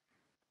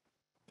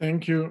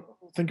 Thank you.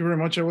 Thank you very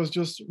much. I was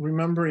just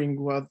remembering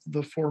what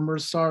the former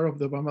czar of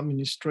the Obama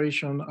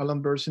administration,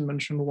 Alan Bersin,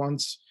 mentioned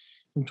once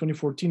in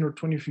 2014 or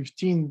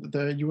 2015.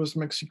 The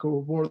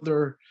US-Mexico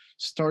border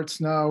starts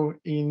now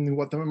in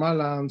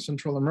Guatemala and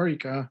Central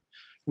America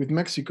with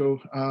Mexico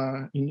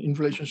in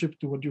relationship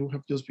to what you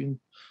have just been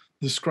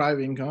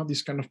describing,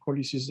 these kind of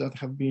policies that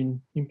have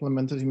been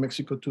implemented in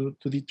Mexico to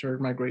deter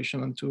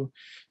migration and to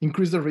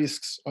increase the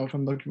risks of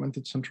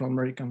undocumented Central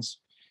Americans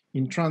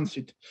in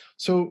transit.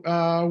 So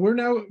we're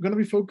now going to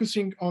be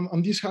focusing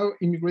on this, how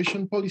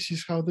immigration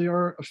policies, how they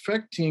are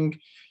affecting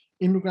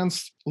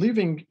immigrants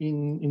living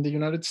in the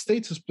United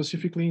States,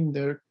 specifically in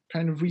the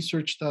kind of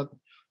research that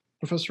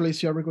Professor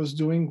Leisy Abrego is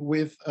doing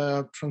with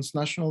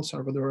transnational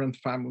Salvadoran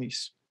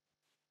families.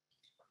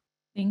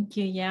 Thank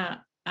you. Yeah,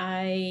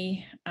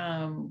 I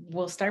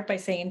will start by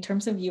saying, in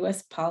terms of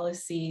US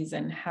policies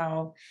and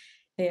how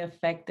they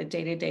affect the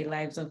day-to-day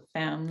lives of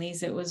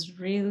families, it was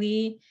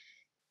really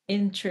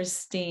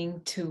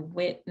interesting to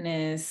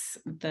witness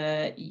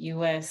the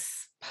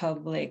US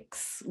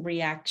public's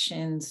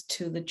reactions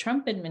to the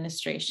Trump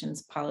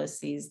administration's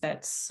policies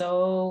that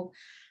so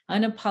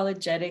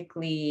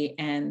unapologetically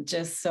and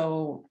just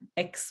so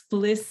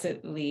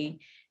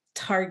explicitly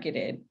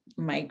targeted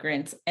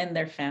migrants and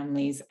their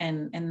families.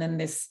 And then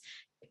this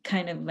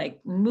kind of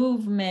like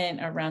movement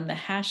around the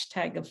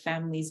hashtag of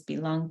families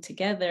belong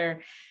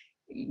together,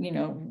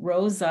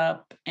 rose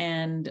up.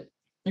 And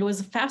it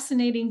was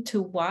fascinating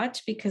to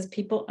watch because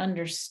people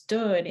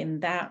understood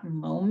in that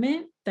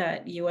moment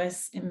that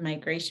US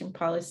immigration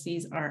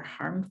policies are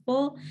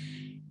harmful.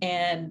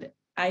 And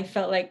I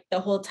felt like the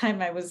whole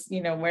time I was,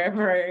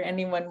 wherever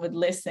anyone would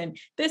listen,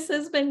 this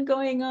has been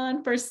going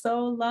on for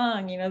so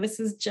long, this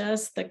is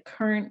just the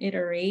current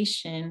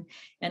iteration,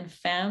 and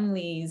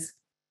families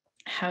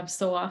have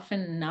so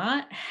often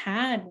not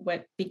had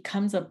what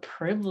becomes a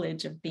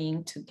privilege of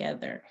being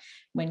together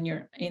when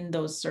you're in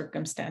those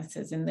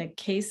circumstances. In the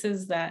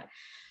cases that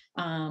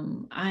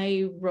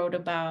I wrote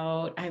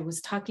about, I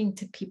was talking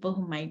to people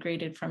who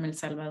migrated from El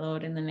Salvador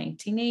in the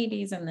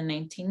 1980s and the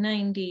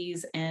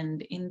 1990s.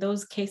 And in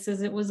those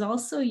cases, it was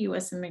also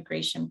US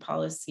immigration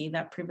policy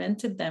that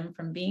prevented them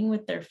from being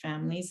with their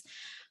families.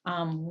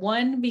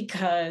 One,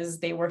 because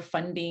they were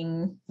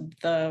funding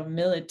the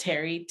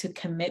military to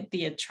commit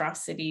the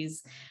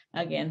atrocities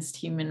against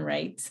human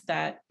rights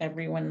that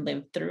everyone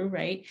lived through,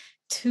 right?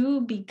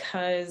 Two,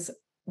 because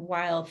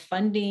while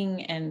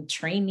funding and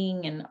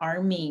training and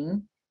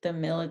arming the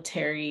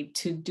military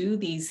to do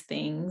these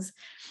things,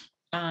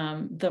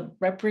 the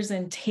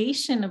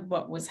representation of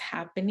what was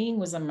happening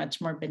was a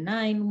much more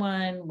benign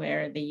one,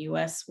 where the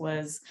US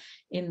was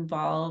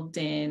involved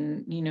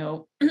in,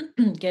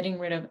 getting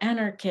rid of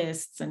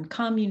anarchists and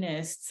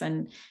communists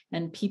and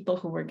people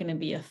who were going to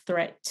be a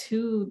threat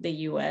to the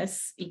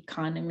US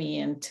economy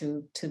and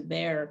to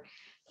their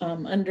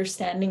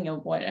understanding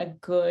of what a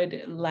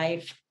good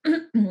life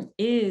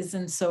is.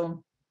 And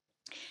so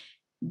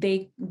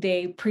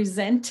they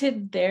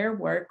presented their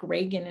work,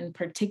 Reagan in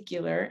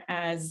particular,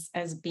 as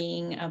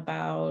being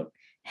about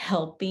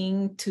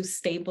helping to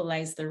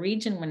stabilize the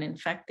region, when in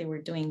fact they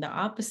were doing the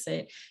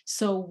opposite.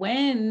 So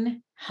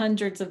when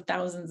hundreds of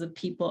thousands of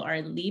people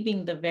are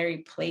leaving the very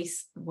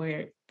place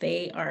where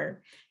they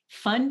are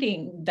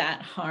funding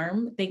that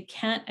harm, they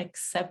can't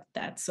accept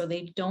that. So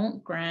they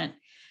don't grant,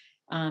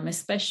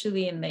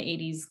 especially in the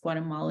 80s,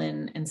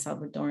 Guatemalan and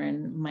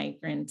Salvadoran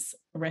migrants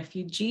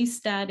refugee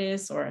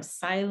status or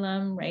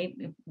asylum, right?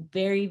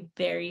 Very,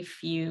 very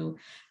few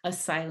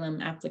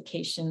asylum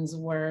applications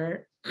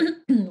were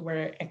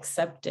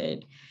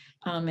accepted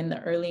in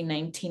the early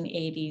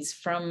 1980s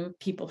from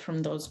people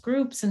from those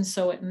groups. And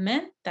so it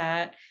meant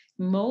that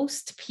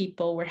most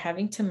people were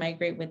having to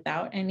migrate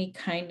without any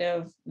kind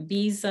of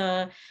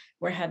visa,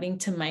 were having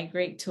to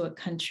migrate to a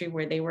country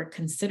where they were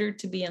considered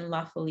to be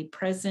unlawfully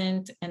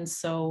present. And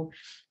so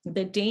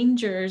the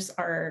dangers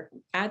are,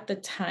 at the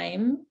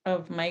time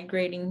of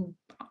migrating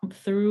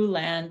through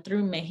land,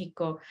 through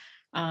Mexico,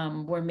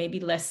 were maybe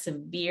less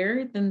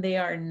severe than they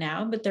are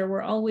now, but there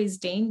were always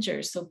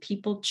dangers. So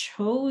people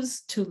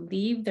chose to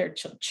leave their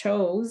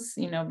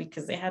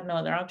because they had no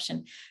other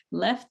option,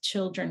 left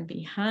children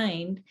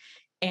behind.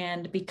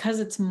 And because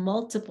it's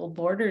multiple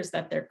borders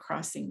that they're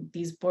crossing,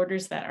 these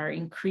borders that are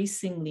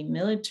increasingly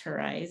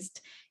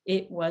militarized,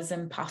 it was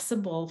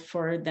impossible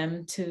for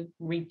them to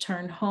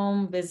return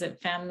home,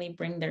 visit family,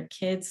 bring their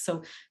kids.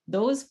 So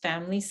those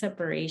family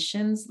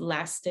separations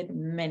lasted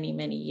many,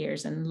 many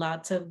years. And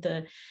lots of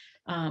the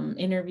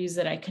interviews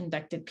that I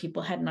conducted,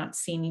 people had not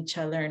seen each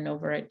other in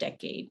over a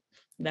decade.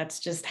 That's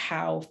just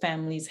how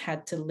families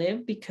had to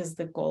live, because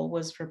the goal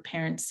was for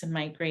parents to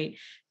migrate,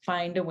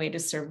 find a way to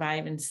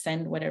survive, and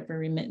send whatever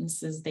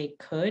remittances they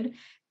could.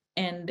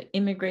 And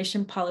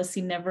immigration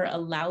policy never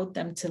allowed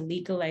them to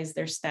legalize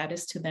their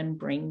status to then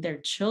bring their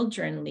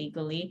children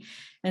legally.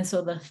 And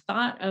so the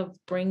thought of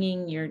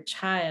bringing your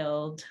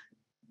child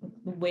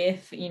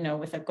with,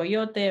 with a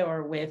coyote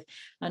or with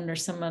under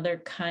some other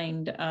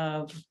kind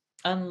of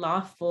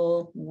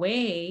unlawful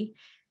way,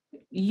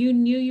 you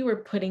knew you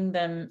were putting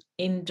them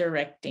in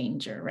direct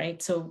danger,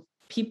 right? So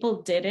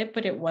people did it,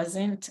 but it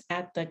wasn't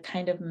at the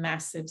kind of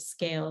massive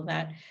scale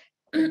that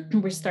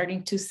we're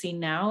starting to see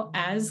now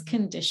as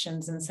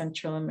conditions in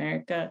Central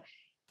America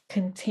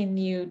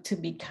continue to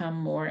become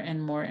more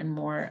and more and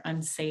more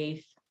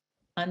unsafe,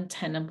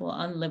 untenable,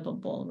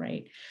 unlivable,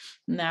 right?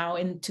 Now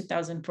in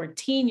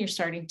 2014, you're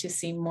starting to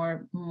see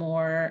more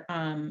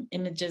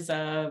images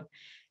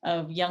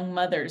of young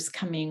mothers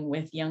coming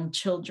with young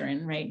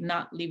children, right?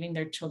 Not leaving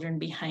their children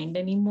behind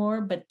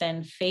anymore, but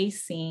then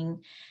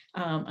facing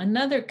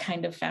another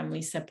kind of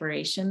family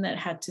separation that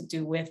had to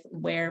do with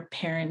where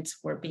parents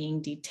were being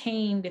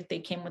detained. If they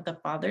came with a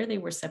father, they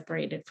were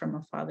separated from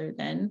a father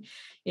then.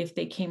 If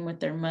they came with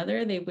their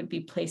mother, they would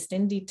be placed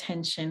in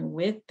detention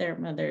with their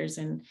mothers,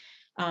 and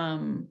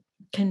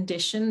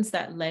conditions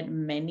that led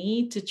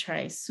many to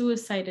try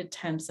suicide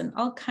attempts and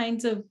all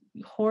kinds of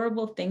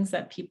horrible things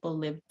that people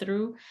lived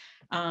through.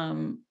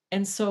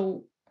 And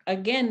so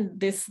again,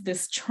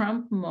 this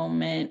Trump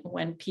moment,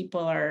 when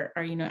people are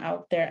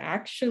out there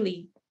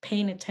actually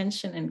paying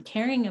attention and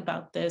caring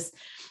about this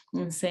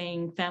and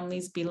saying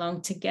families belong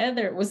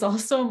together, it was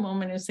also a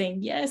moment of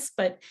saying, yes,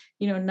 but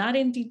not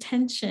in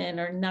detention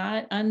or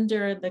not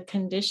under the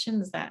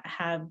conditions that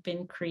have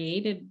been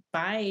created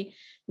by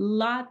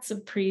lots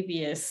of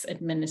previous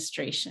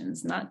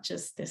administrations, not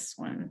just this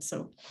one.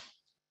 So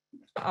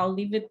I'll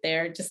leave it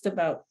there just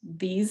about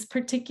these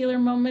particular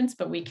moments,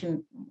 but we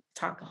can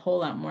talk a whole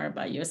lot more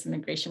about U.S.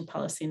 immigration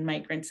policy and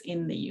migrants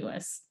in the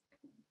U.S.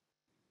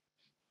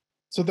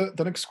 So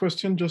the next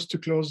question, just to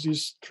close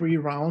this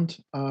 3-round,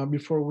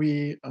 before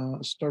we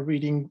start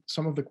reading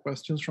some of the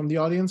questions from the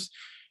audience,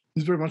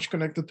 is very much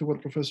connected to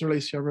what Professor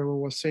Leisy Abrego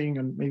was saying,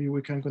 and maybe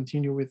we can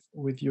continue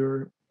with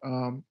your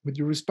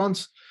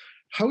response.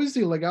 How is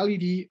the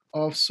illegality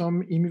of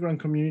some immigrant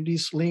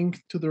communities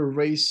linked to their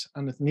race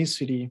and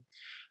ethnicity?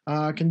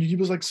 Can you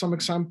give us some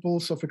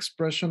examples of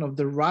expression of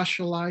the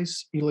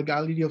racialized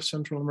illegality of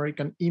Central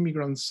American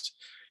immigrants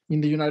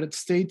in the United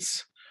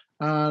States?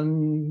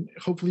 And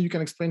hopefully you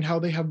can explain how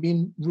they have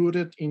been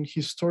rooted in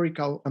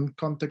historical and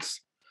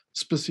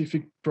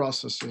context-specific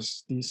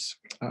processes, these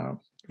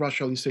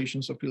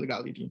racializations of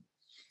illegality.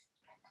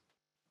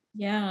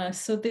 Yeah,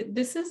 so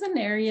this is an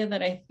area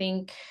that I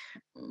think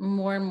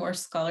more and more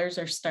scholars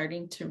are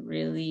starting to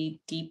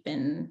really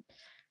deepen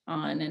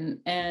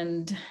on.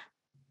 And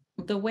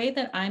the way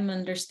that I'm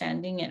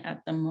understanding it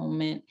at the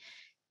moment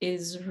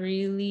is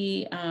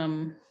really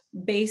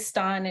based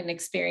on an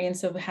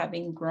experience of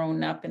having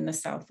grown up in the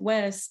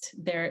Southwest.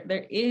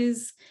 There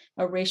is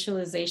a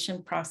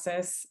racialization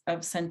process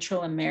of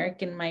Central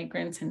American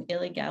migrants and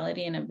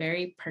illegality in a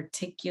very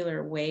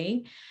particular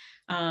way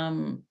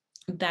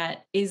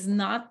that is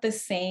not the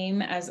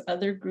same as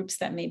other groups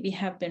that maybe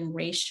have been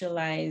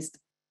racialized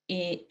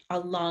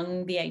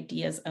along the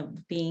ideas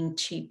of being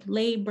cheap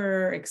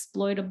labor,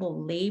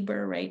 exploitable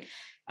labor, right?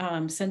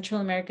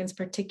 Central Americans,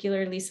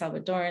 particularly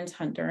Salvadorans,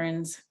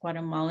 Hondurans,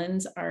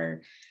 Guatemalans,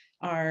 are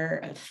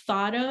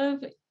thought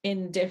of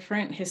in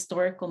different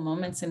historical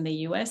moments in the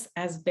US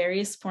as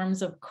various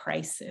forms of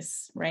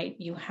crisis, right?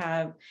 You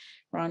have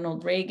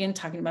Ronald Reagan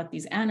talking about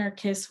these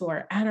anarchists who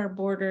are at our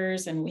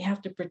borders and we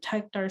have to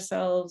protect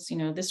ourselves.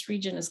 This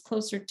region is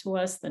closer to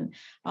us than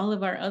all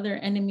of our other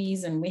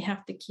enemies and we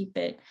have to keep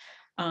it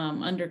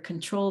under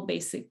control.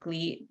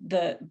 Basically,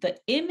 the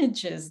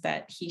images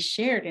that he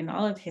shared in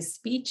all of his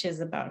speeches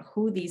about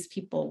who these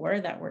people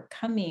were that were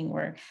coming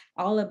were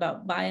all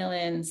about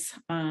violence,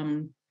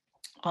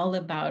 all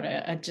about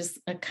just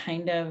a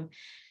kind of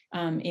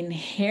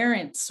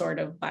inherent sort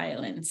of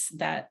violence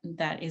that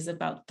is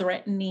about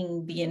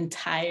threatening the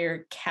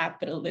entire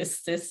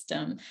capitalist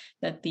system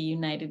that the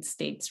United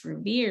States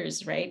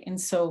reveres, right?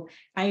 And so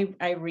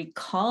I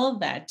recall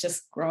that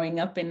just growing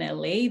up in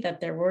LA, that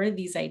there were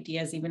these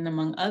ideas, even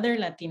among other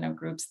Latino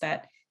groups,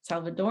 that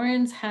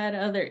Salvadorans had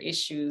other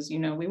issues.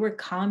 We were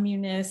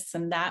communists,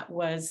 and that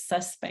was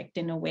suspect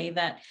in a way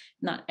that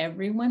not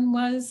everyone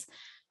was.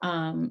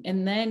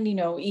 And then,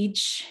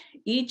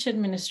 each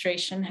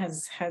administration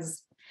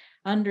has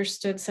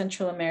understood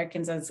Central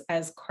Americans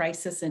as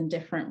crisis in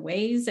different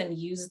ways and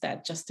used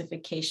that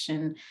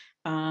justification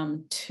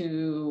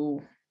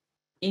to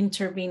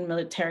intervene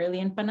militarily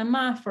in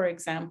Panama, for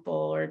example,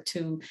 or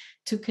to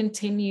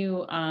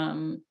continue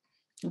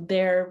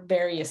their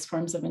various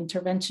forms of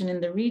intervention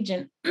in the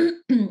region.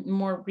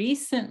 more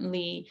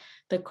recently,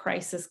 the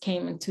crisis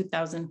came in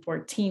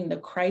 2014. The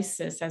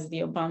crisis, as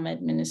the Obama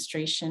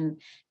administration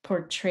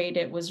portrayed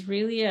it, was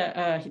really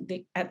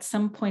at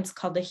some points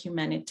called a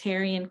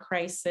humanitarian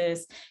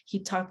crisis. He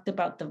talked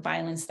about the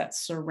violence that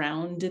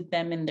surrounded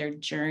them in their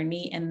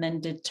journey, and then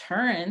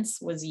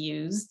deterrence was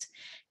used.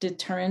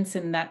 Deterrence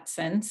in that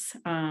sense,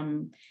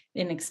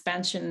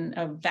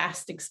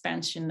 vast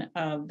expansion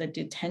of the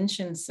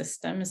detention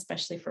system,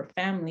 especially for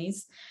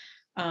families,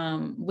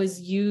 was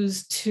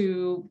used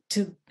to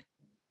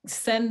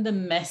send the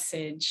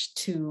message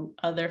to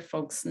other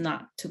folks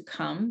not to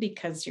come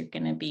because you're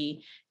going to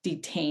be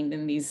detained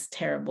in these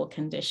terrible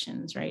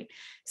conditions, right?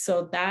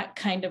 So that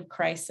kind of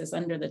crisis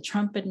under the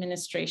Trump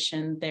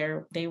administration,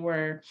 they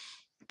were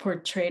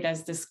portrayed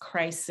as this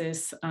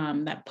crisis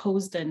that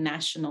posed a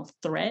national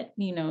threat.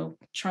 You know,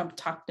 Trump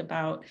talked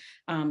about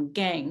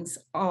gangs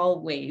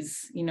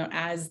always, you know,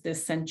 as the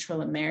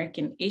Central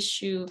American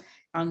issue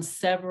on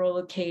several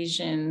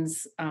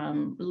occasions,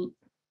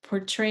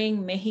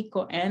 portraying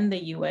Mexico and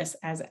the US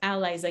as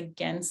allies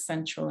against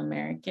Central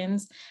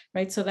Americans,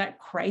 right? So that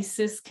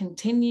crisis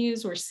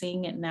continues. We're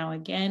seeing it now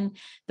again.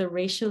 The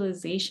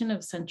racialization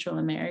of Central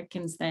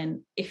Americans,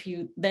 then, if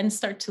you then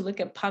start to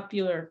look at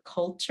popular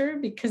culture,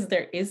 because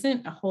there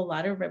isn't a whole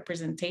lot of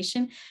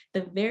representation,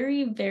 the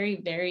very, very,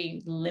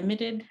 very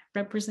limited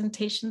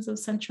representations of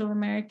Central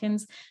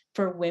Americans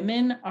for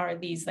women are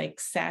these like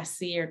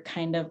sassy or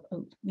kind of,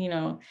 you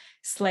know,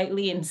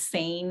 slightly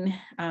insane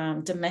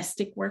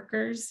domestic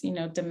workers, you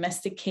know,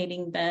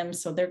 domesticating them.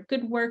 So they're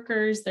good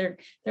workers, they're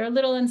a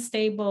little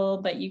unstable,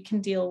 but you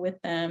can deal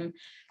with them.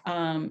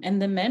 And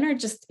the men are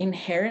just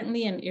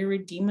inherently and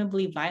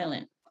irredeemably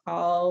violent.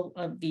 All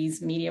of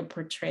these media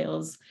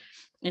portrayals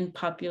in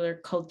popular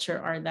culture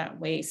are that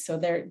way. So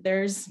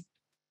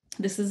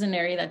this is an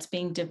area that's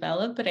being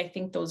developed, but I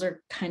think those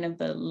are kind of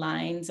the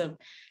lines of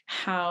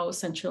how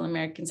Central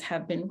Americans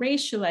have been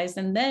racialized.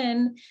 And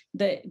then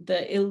the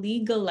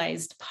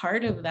illegalized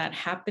part of that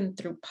happened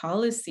through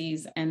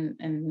policies and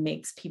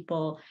makes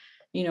people,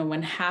 you know,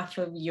 when half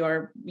of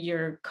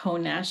your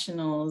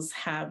co-nationals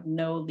have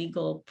no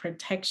legal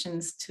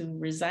protections to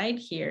reside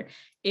here,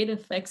 it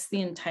affects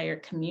the entire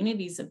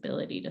community's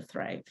ability to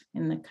thrive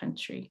in the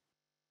country.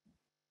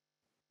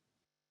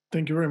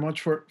 Thank you very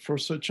much for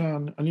such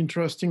an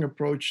interesting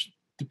approach,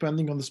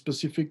 depending on the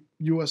specific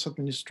US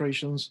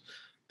administrations,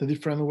 the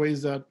different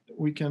ways that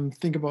we can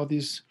think about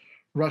these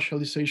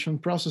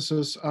racialization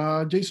processes.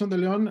 Jason De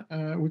Leon,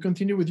 we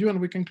continue with you,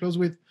 and we can close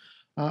with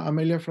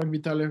Amelia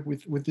Frank-Vitale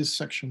with this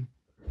section.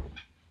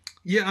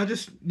 Yeah, I'll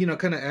just, you know,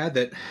 kind of add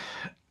that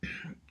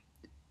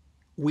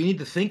we need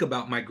to think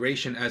about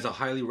migration as a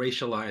highly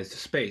racialized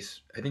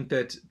space. I think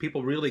that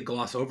people really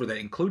gloss over that,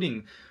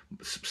 including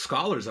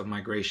scholars of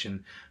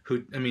migration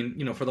who, I mean,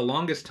 you know, for the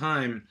longest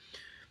time,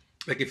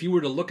 like if you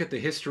were to look at the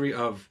history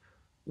of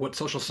what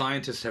social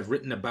scientists have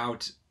written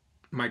about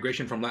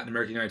migration from Latin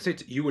America to the United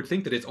States, you would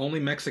think that it's only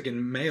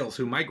Mexican males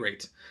who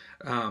migrate.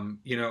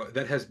 You know,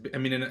 that has, I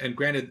mean, and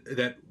granted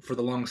that for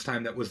the longest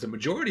time that was the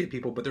majority of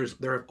people, but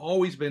there have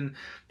always been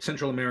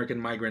Central American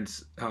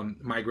migrants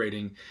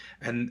migrating,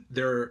 and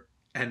there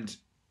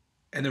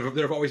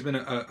have always been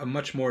a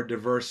much more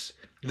diverse.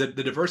 The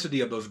diversity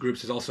of those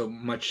groups is also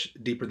much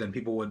deeper than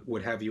people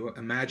would have you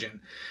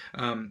imagine.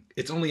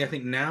 It's only, I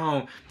think,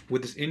 now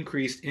with this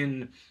increase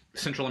in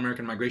Central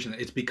American migration,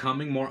 it's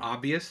becoming more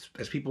obvious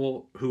as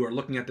people who are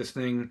looking at this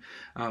thing,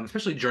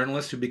 especially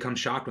journalists who become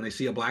shocked when they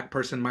see a black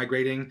person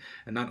migrating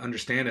and not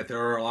understand that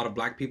there are a lot of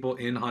black people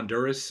in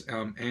Honduras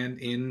and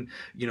in,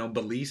 you know,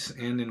 Belize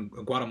and in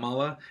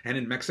Guatemala and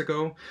in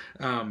Mexico,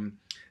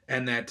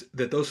 and that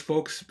those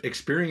folks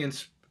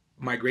experience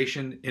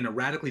migration in a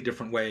radically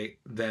different way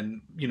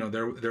than, you know,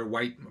 their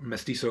white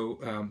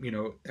mestizo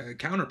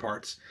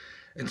counterparts.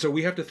 And so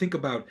we have to think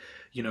about,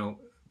 you know,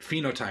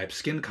 phenotype,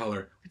 skin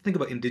color, think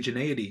about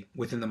indigeneity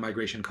within the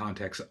migration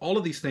context. All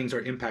of these things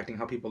are impacting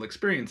how people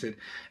experience it.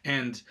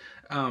 And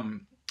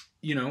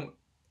you know,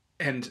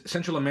 and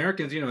Central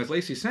Americans, you know, as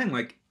Leisy saying,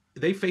 like,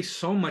 they face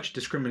so much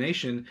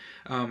discrimination,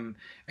 and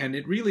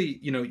it really,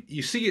 you know,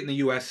 you see it in the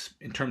U.S.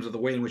 in terms of the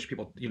way in which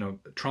people, you know,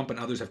 Trump and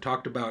others have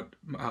talked about,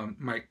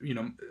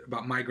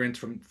 about migrants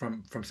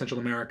from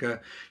Central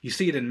America. You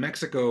see it in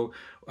Mexico,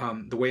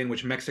 the way in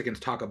which Mexicans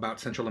talk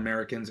about Central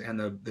Americans and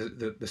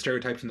the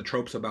stereotypes and the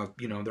tropes about,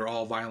 you know, they're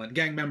all violent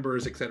gang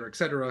members, et cetera, et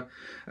cetera.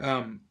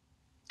 And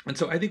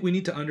so I think we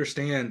need to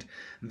understand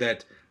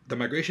that the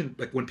migration,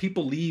 like when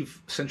people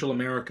leave Central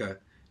America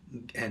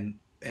and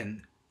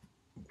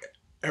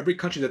every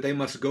country that they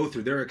must go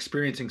through, they're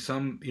experiencing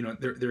some, you know,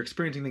 they're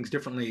experiencing things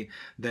differently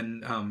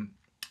than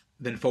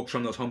folks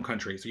from those home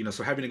countries.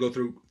 So having to go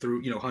through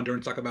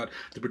Hondurans talk about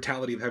the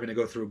brutality of having to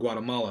go through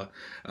Guatemala,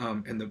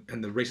 and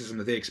the racism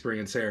that they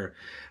experience there,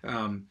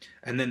 and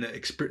then the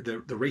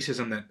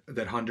racism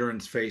that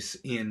Hondurans face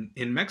in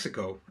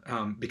Mexico,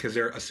 because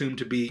they're assumed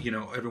to be,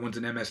 everyone's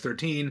an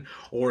MS-13,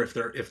 or if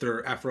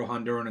they're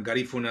Afro-Honduran or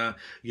Garifuna,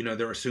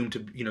 they're assumed to,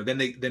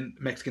 then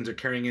Mexicans are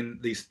carrying in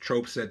these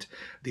tropes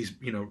these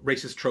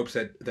racist tropes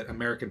that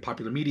American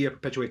popular media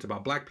perpetuates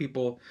about Black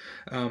people.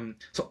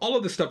 So all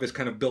of this stuff is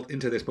kind of built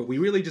into this, but we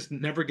really just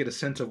never get a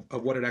sense of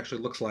what it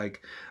actually looks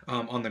like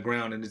on the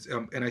ground.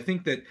 And I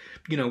think that,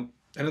 I know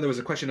there was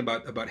a question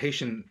about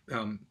Haitian,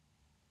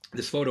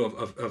 this photo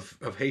of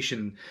a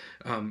Haitian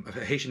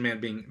man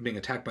being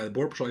attacked by the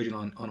Border Patrol agent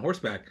on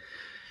horseback.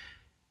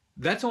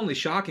 That's only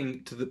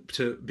shocking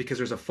because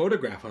there's a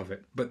photograph of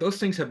it. But those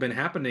things have been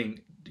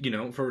happening,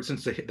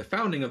 since the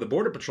founding of the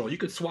Border Patrol. You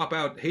could swap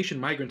out Haitian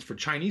migrants for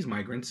Chinese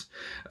migrants,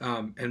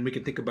 and we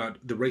can think about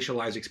the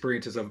racialized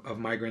experiences of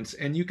migrants.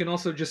 And you can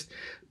also just,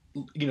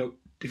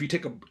 if you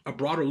take a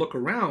broader look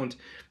around,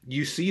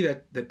 you see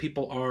that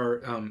people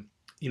are,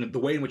 the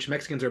way in which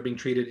Mexicans are being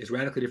treated is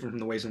radically different from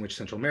the ways in which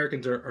Central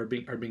Americans are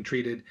being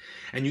treated.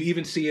 And you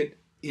even see it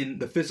in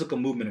the physical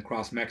movement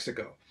across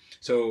Mexico.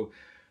 So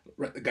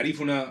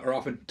Garifuna are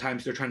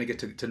oftentimes, they're trying to get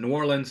to New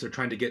Orleans, they're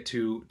trying to get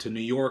to New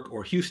York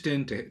or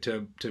Houston,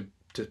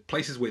 to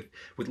places with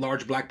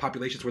large Black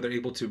populations where they're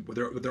able to,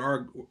 where there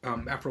are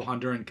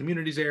Afro-Honduran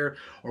communities there,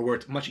 or where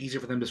it's much easier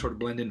for them to sort of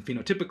blend in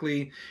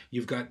phenotypically.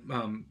 You've got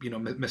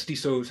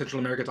mestizo Central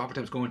Americans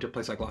oftentimes going to a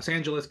place like Los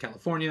Angeles,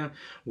 California,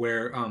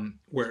 where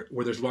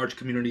there's large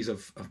communities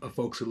of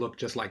folks who look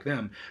just like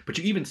them. But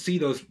you even see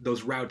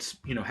those routes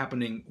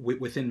happening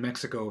within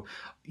Mexico,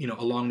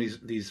 along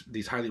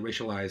these highly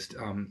racialized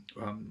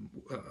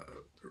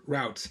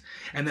routes.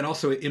 And then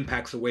also it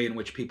impacts the way in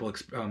which people,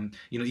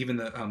 even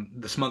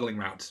the smuggling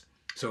routes.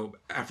 So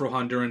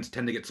Afro-Hondurans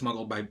tend to get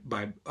smuggled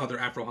by other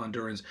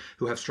Afro-Hondurans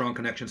who have strong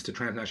connections to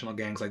transnational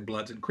gangs like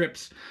Bloods and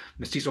Crips.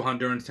 Mestizo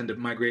Hondurans tend to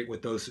migrate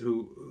with those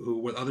who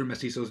with other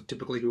mestizos,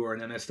 typically who are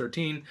in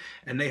MS-13,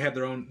 and they have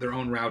their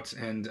own routes,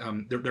 and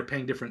they're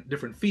paying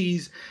different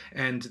fees,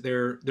 and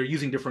they're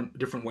using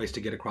different ways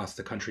to get across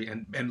the country,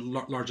 and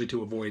largely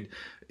to avoid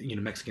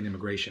Mexican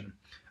immigration.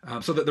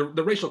 So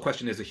the racial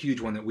question is a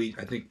huge one that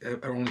I think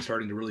are only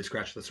starting to really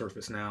scratch the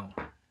surface now.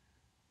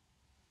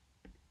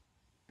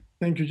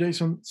 Thank you,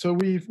 Jason. So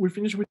we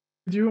finished with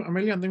you,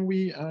 Amelia, and then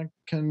we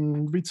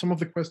can read some of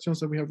the questions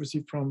that we have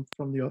received from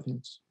the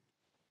audience.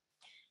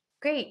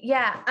 Great.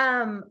 Yeah.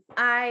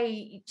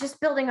 I just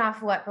building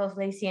off what both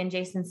Leisy and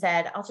Jason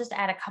said, I'll just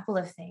add a couple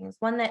of things.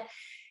 One that,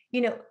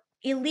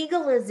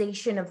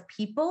 illegalization of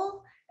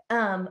people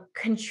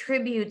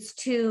contributes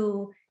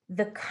to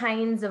the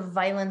kinds of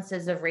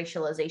violences of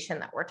racialization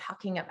that we're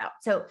talking about.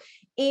 So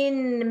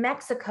in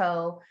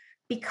Mexico,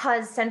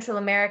 because Central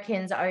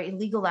Americans are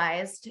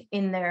illegalized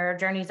in their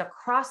journeys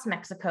across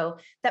Mexico,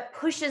 that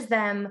pushes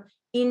them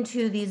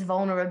into these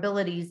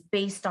vulnerabilities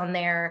based on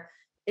their,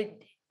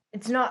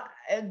 it's not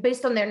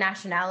based on their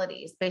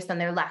nationalities, based on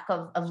their lack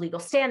of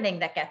legal standing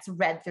that gets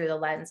read through the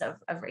lens of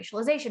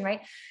racialization, right?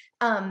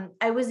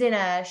 I was in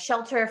a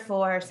shelter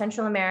for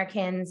Central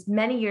Americans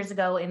many years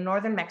ago in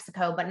northern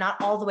Mexico, but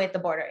not all the way at the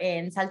border,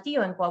 in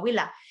Saltillo, in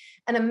Coahuila.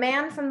 And a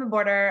man from the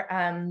border,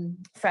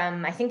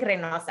 from I think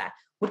Reynosa,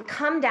 would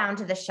come down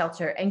to the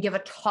shelter and give a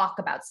talk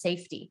about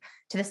safety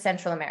to the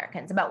Central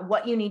Americans, about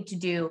what you need to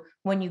do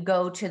when you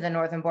go to the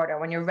northern border,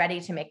 when you're ready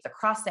to make the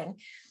crossing.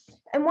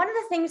 And one of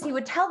the things he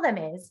would tell them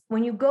is,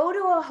 when you go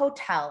to a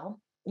hotel,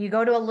 you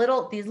go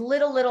to these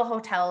little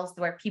hotels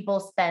where people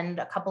spend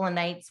a couple of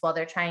nights while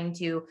they're trying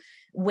to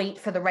wait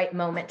for the right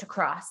moment to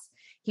cross.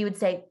 He would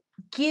say,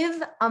 give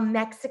a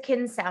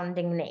Mexican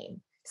sounding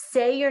name.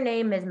 Say your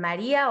name is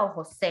Maria or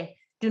Jose.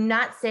 Do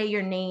not say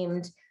you're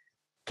named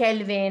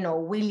Kelvin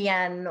or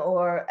William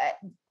or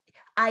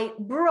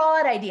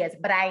broad ideas,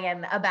 but I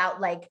am about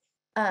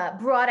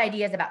broad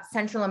ideas about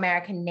Central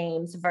American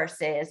names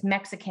versus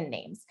Mexican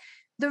names.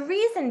 The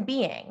reason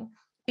being,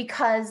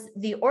 because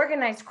the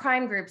organized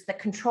crime groups that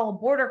control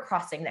border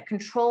crossing, that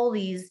control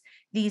these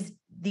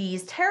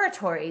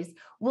territories,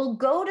 will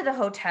go to the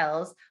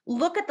hotels,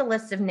 look at the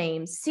list of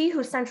names, see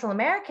who Central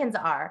Americans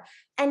are,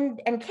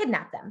 and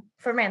kidnap them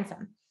for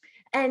ransom.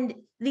 And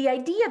the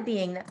idea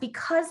being that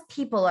because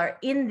people are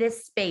in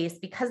this space,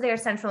 because they are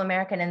Central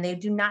American and they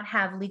do not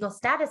have legal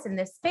status in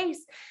this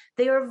space,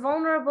 they are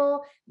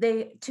vulnerable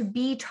to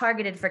be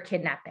targeted for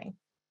kidnapping.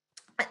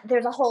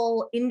 There's a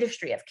whole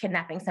industry of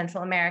kidnapping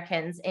Central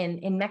Americans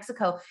in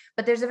Mexico,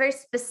 but there's a very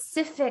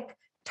specific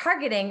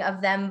targeting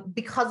of them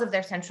because of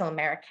their Central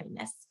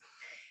Americanness.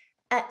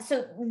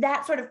 So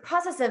that sort of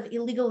process of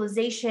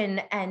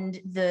illegalization and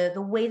the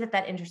way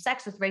that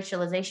intersects with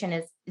racialization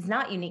is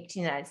not unique to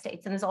the United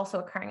States and is also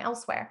occurring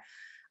elsewhere.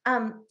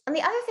 And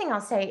the other thing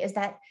I'll say is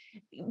that,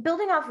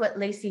 building off what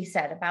Leisy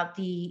said about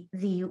the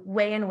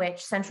way in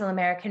which Central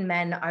American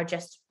men are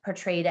just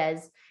portrayed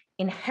as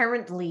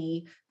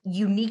inherently,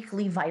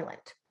 uniquely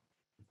violent.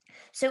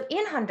 So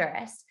in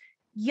Honduras,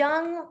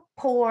 young,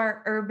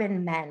 poor,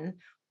 urban men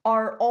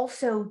are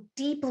also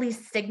deeply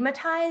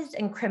stigmatized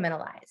and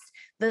criminalized.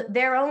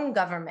 Their own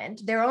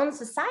government, their own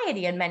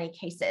society in many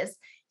cases,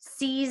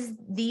 sees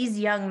these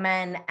young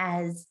men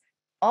as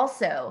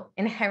also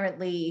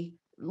inherently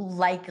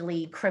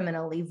likely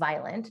criminally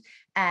violent,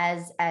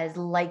 as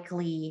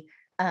likely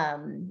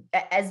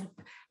as,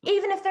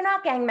 even if they're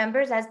not gang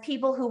members, as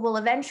people who will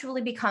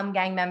eventually become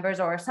gang members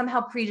or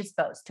somehow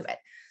predisposed to it,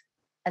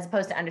 as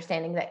opposed to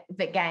understanding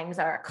that gangs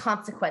are a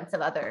consequence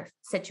of other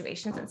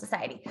situations in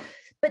society.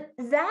 But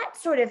that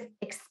sort of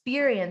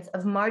experience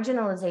of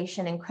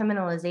marginalization and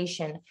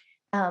criminalization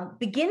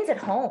begins at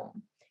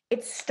home.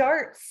 It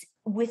starts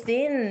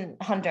within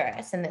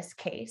Honduras in this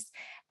case,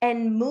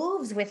 and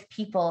moves with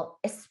people,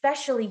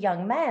 especially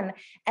young men,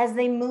 as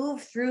they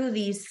move through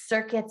these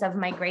circuits of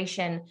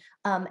migration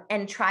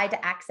and try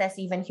to access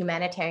even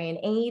humanitarian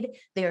aid.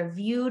 They are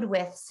viewed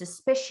with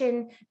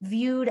suspicion,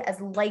 viewed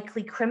as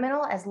likely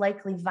criminal, as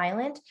likely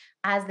violent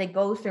as they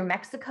go through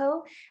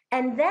Mexico.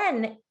 And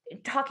then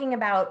talking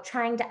about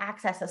trying to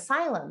access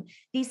asylum,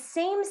 these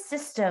same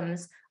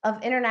systems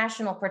of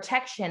international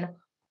protection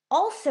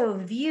also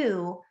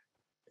view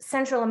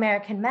Central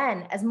American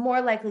men as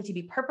more likely to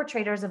be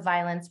perpetrators of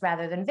violence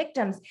rather than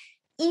victims,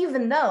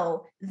 even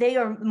though they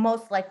are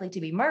most likely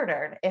to be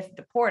murdered if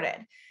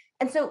deported.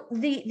 And so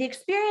the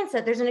experience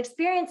that there's an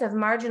experience of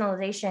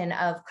marginalization,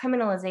 of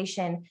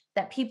criminalization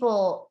that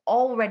people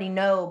already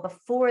know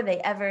before they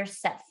ever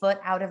set foot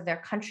out of their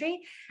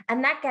country.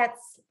 And that gets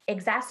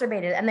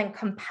exacerbated and then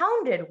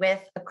compounded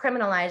with a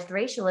criminalized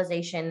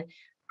racialization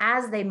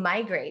as they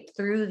migrate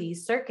through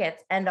these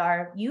circuits and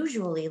are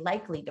usually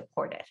likely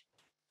deported.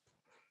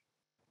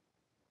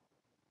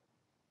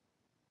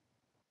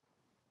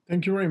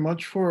 Thank you very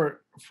much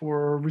for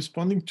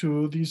responding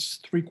to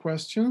these three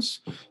questions.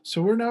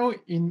 So we're now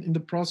in the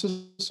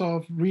process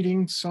of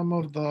reading some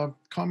of the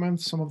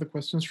comments, some of the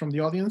questions from the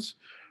audience.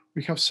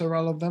 We have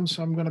several of them,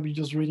 so I'm going to be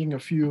just reading a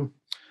few.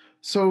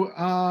 So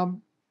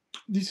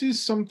this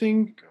is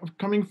something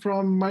coming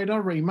from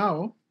Mayra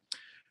Reimao.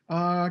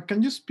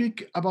 Can you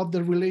speak about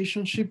the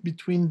relationship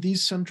between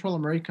these Central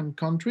American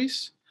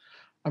countries?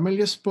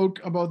 Amelia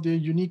spoke about the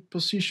unique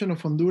position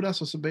of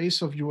Honduras as a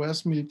base of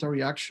US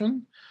military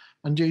action,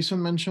 and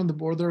Jason mentioned the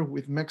border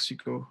with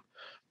Mexico.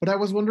 But I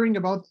was wondering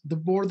about the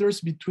borders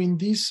between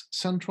these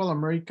Central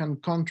American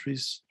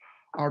countries.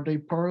 Are they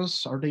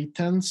porous? Are they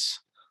tense?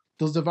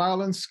 Does the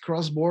violence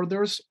cross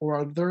borders, or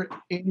are there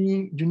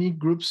any unique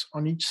groups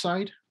on each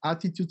side,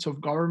 attitudes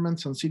of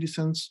governments and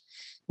citizens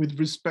with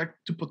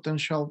respect to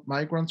potential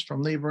migrants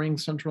from neighboring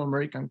Central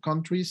American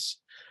countries,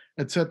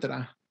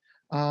 etc.?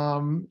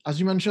 As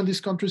you mentioned, these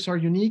countries are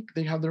unique.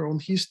 They have their own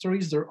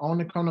histories, their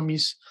own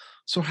economies.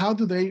 So how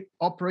do they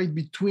operate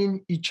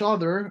between each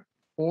other,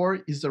 or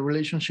is the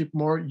relationship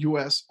more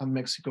US and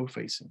Mexico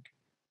facing?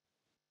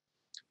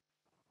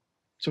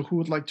 So who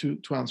would like to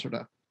answer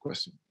that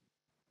question?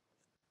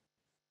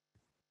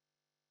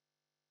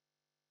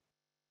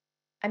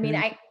 I mean,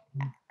 I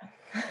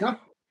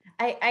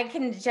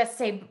can just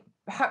say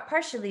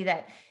partially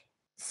that.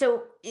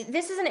 So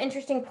this is an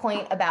interesting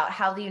point about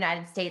how the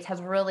United States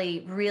has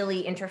really,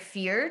 really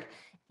interfered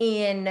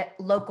in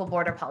local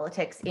border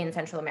politics in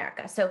Central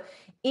America. So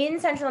in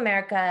Central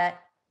America,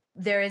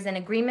 there is an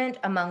agreement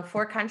among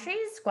 4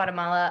 countries,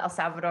 Guatemala, El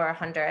Salvador,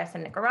 Honduras,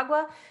 and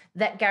Nicaragua,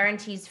 that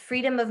guarantees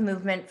freedom of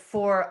movement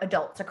for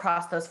adults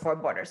across those 4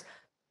 borders.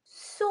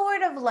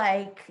 Sort of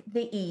like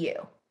the EU,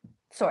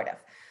 sort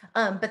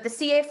of. But the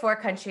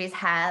CA4 countries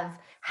have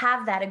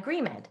that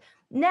agreement.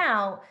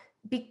 Now,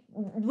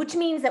 which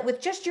means that with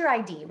just your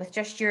ID, with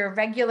just your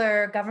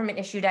regular government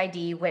issued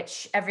ID,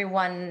 which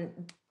everyone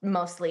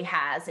mostly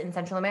has in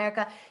Central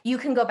America, you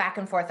can go back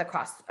and forth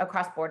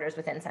across borders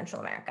within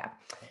Central America.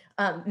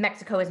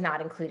 Mexico is not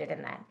included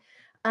in that.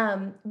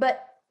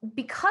 But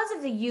because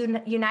of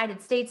the United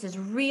States'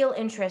 real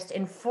interest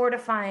in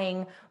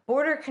fortifying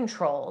border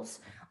controls,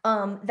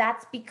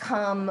 that's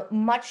become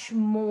much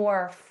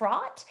more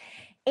fraught.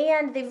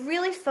 And they've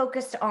really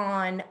focused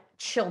on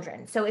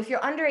children. So if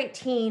you're under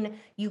 18,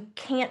 you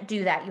can't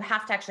do that. You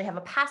have to actually have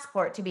a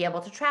passport to be able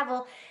to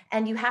travel,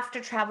 and you have to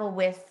travel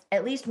with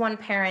at least one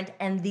parent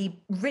and the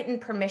written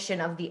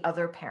permission of the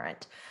other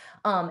parent.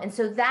 And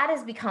so that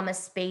has become a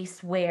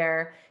space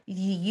where the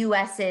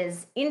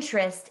US's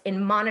interest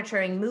in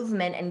monitoring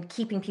movement and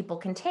keeping people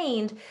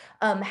contained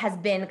has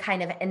been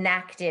kind of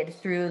enacted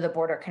through the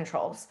border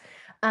controls.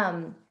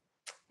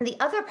 The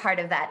other part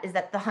of that is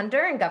that the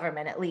Honduran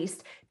government, at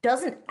least,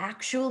 doesn't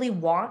actually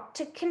want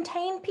to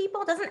contain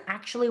people, doesn't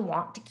actually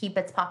want to keep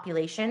its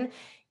population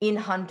in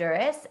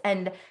Honduras.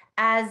 And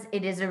as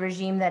it is a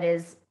regime that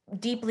is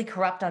deeply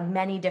corrupt on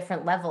many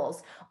different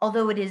levels,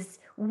 although it is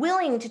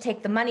willing to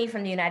take the money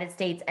from the United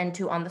States and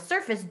to, on the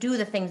surface, do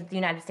the things that the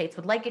United States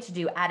would like it to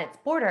do at its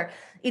border,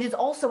 it is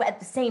also at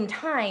the same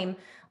time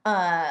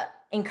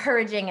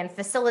encouraging and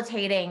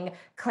facilitating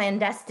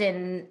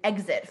clandestine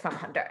exit from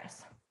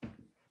Honduras.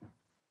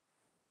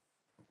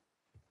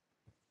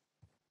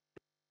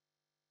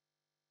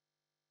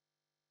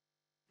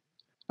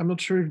 I'm not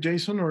sure if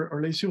Jason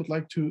or Leisy would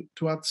like to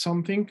add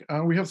something.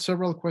 We have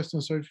several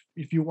questions, so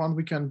if you want,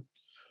 we can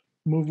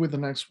move with the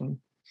next one.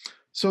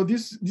 So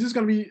this is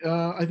going to be,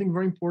 I think,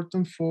 very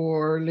important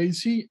for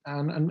Leisy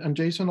and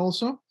Jason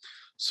also.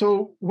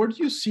 So where do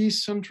you see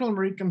Central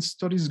American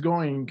studies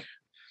going?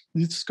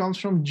 This comes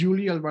from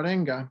Julie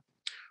Alvarenga.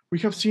 We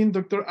have seen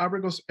Dr.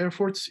 Abrego's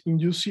efforts in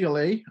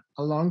UCLA,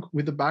 along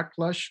with the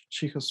backlash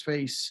she has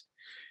faced.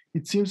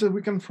 It seems that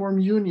we can form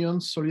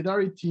unions,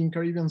 solidarity in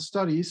Caribbean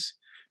studies,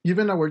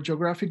 given our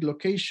geographic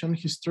location,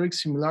 historic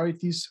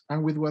similarities,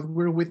 and with what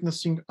we're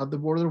witnessing at the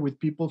border with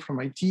people from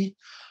Haiti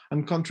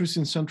and countries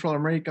in Central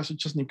America,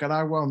 such as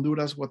Nicaragua,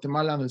 Honduras,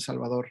 Guatemala, and El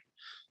Salvador.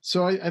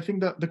 So I think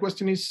that the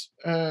question is,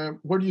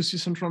 where do you see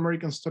Central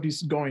American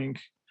studies going?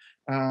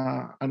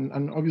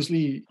 And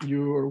obviously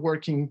you're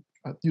working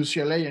at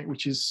UCLA,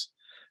 which is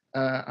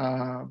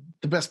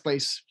the best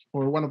place,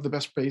 or one of the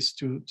best places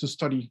to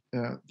study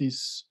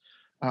these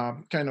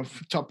kind of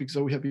topics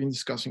that we have been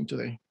discussing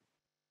today.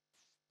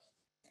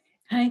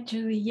 Hi,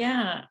 Julie.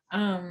 Yeah.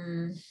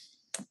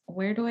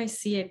 Where do I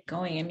see it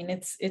going? I mean,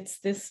 it's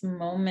this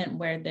moment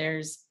where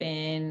there's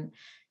been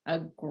a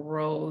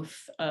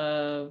growth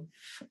of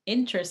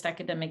interest,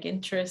 academic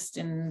interest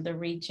in the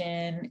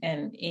region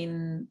and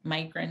in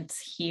migrants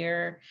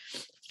here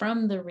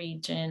from the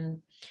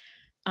region.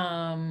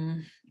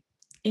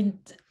 In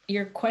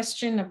your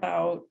question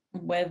about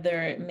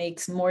whether it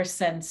makes more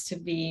sense to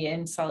be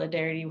in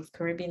solidarity with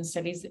Caribbean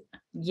studies,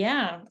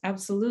 yeah,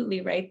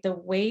 absolutely, right? The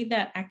way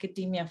that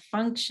academia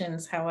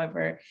functions,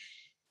 however,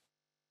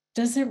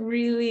 doesn't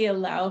really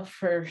allow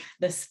for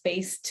the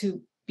space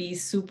to be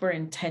super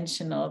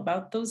intentional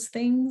about those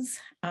things.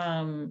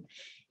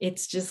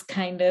 It's just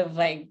kind of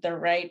like the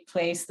right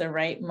place, the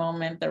right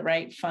moment, the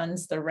right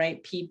funds, the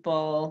right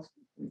people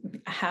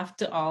have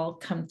to all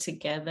come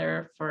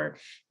together for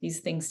these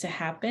things to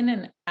happen.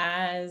 And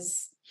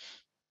as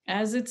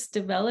it's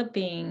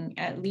developing,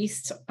 at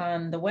least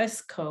on the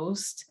West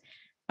Coast,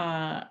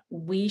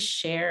 we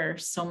share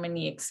so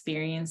many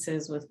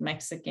experiences with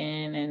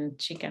Mexican and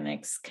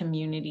Chicanx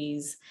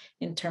communities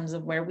in terms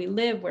of where we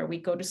live, where we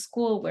go to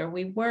school, where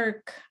we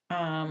work,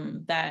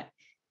 that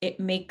it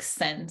makes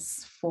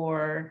sense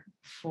for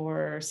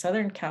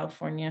Southern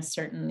California,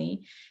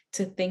 certainly,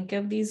 to think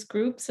of these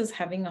groups as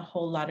having a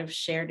whole lot of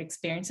shared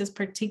experiences,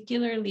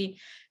 particularly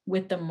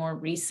with the more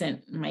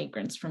recent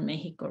migrants from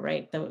Mexico,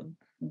 right?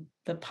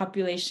 The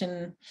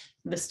population,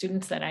 the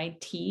students that I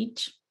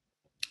teach,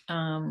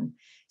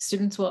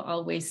 students will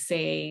always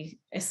say,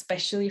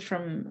 especially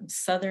from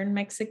Southern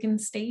Mexican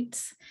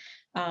states,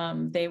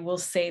 they will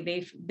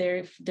say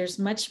there's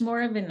much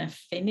more of an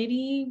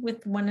affinity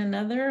with one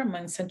another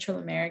among Central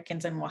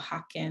Americans and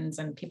Oaxacans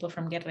and people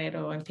from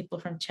Guerrero and people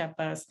from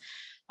Chiapas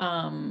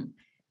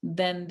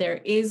than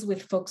there is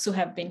with folks who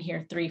have been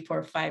here 3,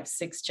 4, 5,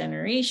 6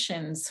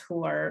 generations,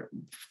 who are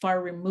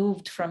far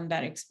removed from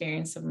that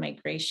experience of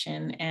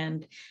migration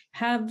and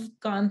have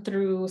gone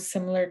through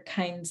similar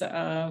kinds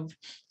of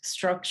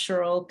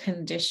structural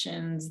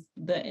conditions.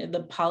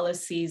 The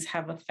policies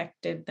have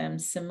affected them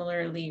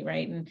similarly,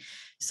 right? And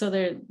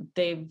so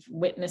they've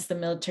witnessed the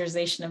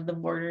militarization of the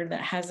border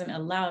that hasn't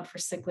allowed for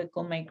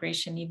cyclical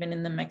migration, even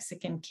in the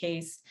Mexican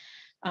case.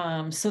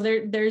 So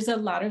there's a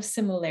lot of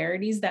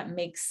similarities that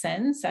make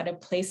sense at a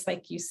place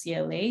like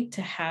UCLA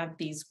to have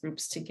these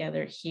groups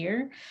together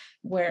here,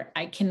 where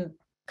I can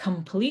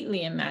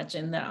completely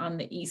imagine that on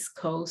the East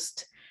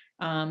Coast,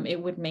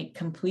 it would make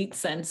complete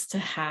sense to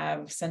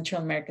have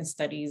Central American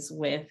studies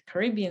with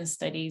Caribbean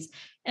studies.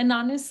 And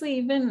honestly,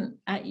 even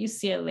at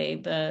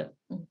UCLA,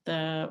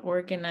 the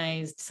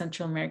organized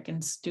Central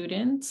American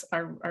students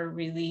are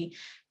really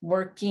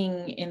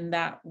working in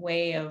that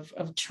way of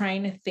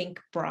trying to think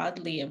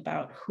broadly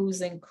about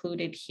who's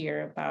included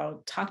here,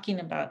 about talking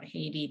about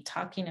Haiti,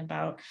 talking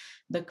about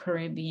the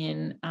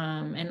Caribbean,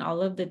 and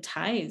all of the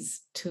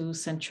ties to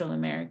Central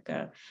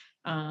America.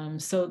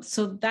 So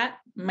that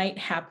might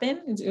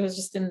happen. It was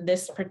just in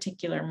this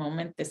particular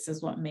moment, this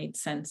is what made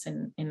sense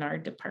in our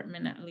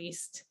department, at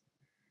least.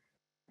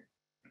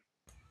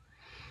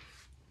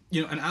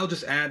 And I'll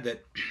just add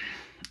that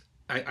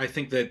I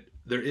think that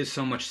there is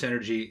so much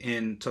synergy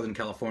in Southern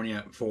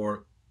California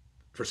for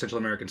Central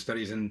American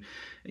studies, and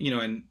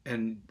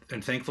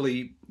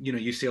thankfully,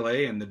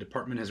 UCLA and the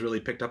department has really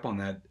picked up on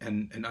that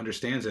and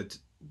understands that,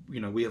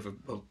 we have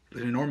an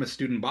enormous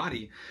student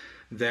body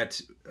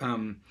that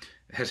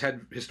has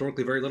had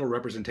historically very little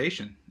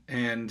representation,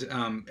 and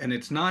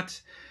it's not,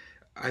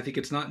 I think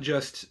it's not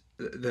just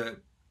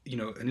an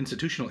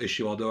institutional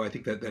issue, although I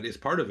think that is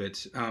part of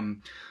it.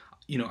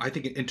 I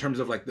think in terms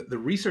of like the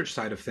research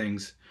side of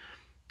things,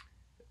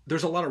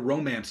 there's a lot of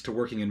romance to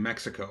working in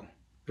Mexico.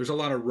 There's a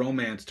lot of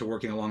romance to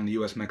working along the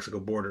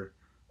U.S.-Mexico border.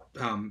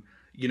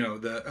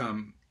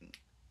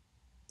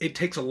 It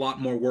takes a lot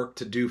more work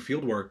to do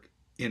field work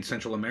in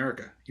Central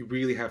America. You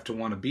really have to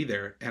want to be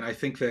there. And I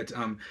think that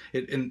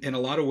in a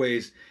lot of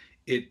ways,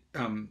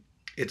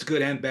 it's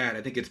good and bad.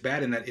 I think it's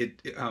bad in that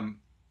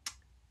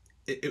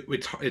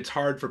it's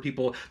hard for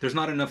people. There's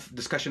not enough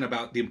discussion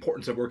about the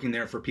importance of working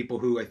there for people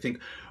who I think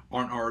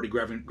aren't already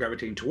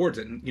gravitating towards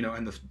it.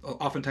 And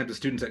oftentimes the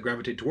students that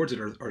gravitate towards it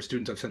are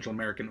students of Central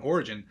American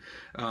origin,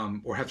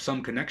 or have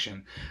some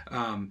connection.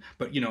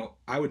 But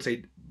I would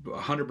say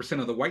 100%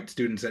 of the white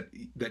students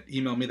that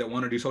email me that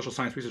want to do social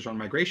science research on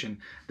migration,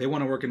 they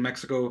want to work in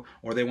Mexico,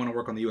 or they want to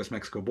work on the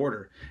U.S.-Mexico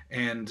border.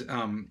 And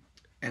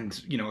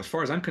as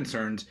far as I'm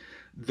concerned,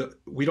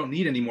 we don't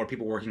need any more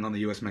people working on the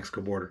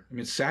U.S.-Mexico border. I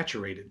mean, it's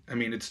saturated. I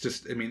mean, it's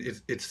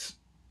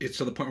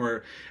to the point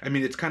where,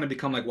 it's kind of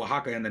become like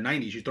Oaxaca in the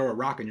 90s. You throw a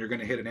rock and you're going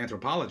to hit an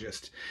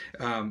anthropologist.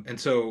 And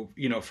so,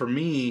 for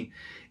me,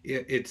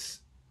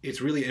 it's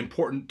really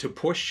important to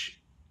push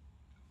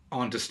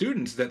onto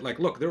students that, like,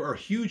 look, there are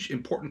huge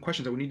important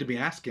questions that we need to be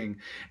asking,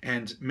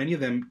 and many of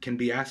them can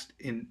be asked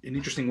in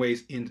interesting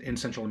ways in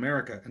Central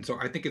America. And so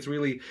I think it's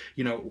really,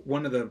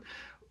 one of the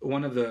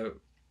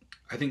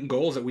I think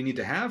goals that we need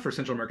to have for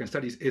Central American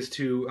studies is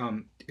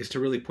to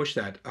really push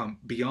that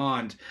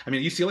beyond. At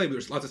UCLA,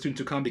 there's lots of students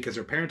who come because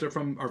their parents are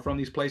from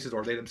these places,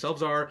 or they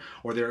themselves are,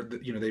 or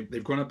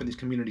they've grown up in these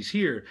communities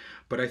here.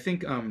 But I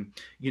think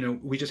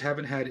we just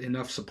haven't had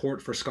enough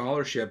support for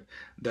scholarship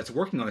that's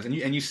working on this.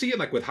 And you see it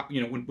like with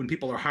when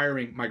people are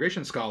hiring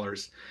migration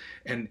scholars,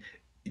 and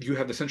you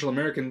have the Central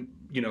American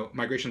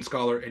migration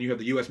scholar, and you have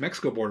the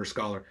U.S.-Mexico border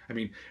scholar.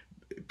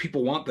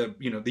 People want the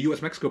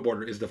U.S.-Mexico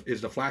border is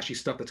the flashy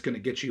stuff that's going to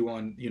get you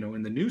on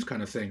in the news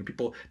kind of thing.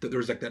 People,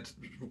 there's like that,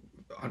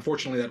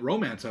 unfortunately, that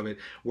romance of it.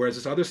 Whereas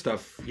this other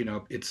stuff,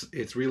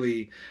 it's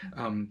really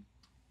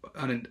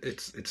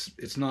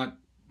it's not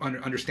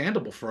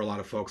understandable for a lot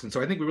of folks. And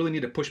so I think we really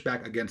need to push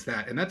back against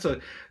that. And that's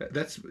a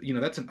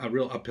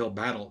real uphill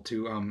battle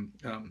to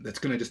that's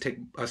going to just take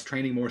us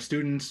training more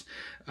students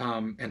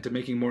and to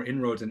making more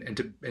inroads and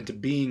to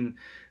being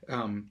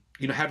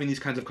having these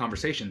kinds of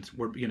conversations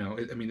where,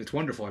 it's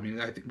wonderful. I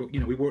think,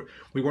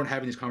 we weren't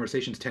having these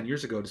conversations 10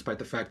 years ago, despite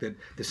the fact that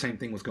the same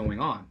thing was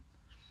going on.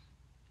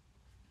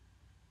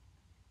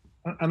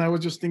 And I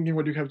was just thinking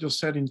what you have just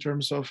said in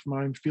terms of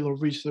my field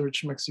of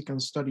research, Mexican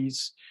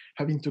studies,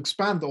 having to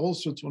expand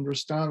also to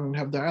understand and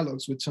have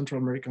dialogues with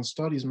Central American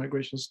studies,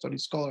 migration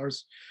studies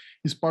scholars,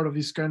 is part of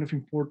this kind of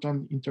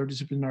important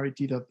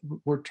interdisciplinarity that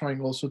we're trying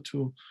also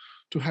to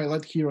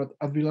highlight here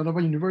at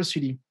Villanova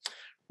University.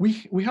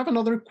 We have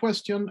another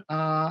question,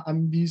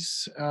 and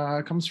this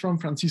comes from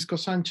Francisco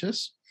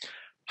Sanchez.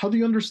 How do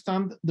you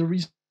understand the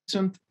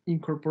recent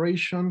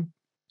incorporation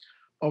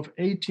of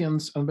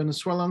Haitians and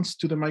Venezuelans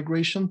to the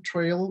migration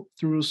trail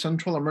through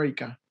Central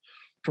America?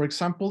 For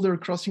example, they're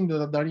crossing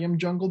the Darien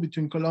jungle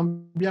between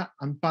Colombia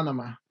and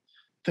Panama.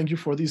 Thank you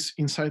for this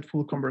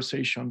insightful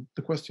conversation.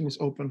 The question is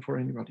open for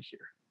anybody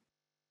here.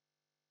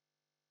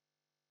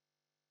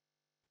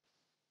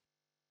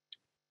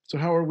 So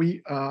how are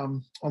you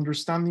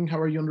understanding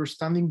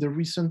the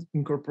recent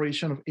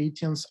incorporation of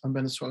Haitians and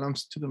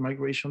Venezuelans to the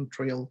migration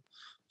trail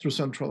through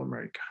Central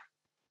America?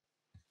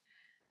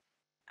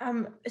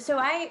 So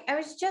I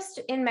was just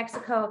in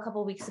Mexico a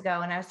couple of weeks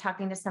ago, and I was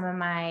talking to some of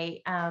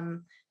my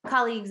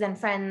colleagues and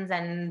friends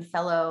and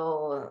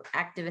fellow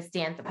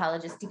activisty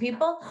anthropologisty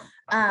people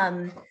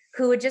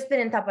who had just been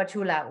in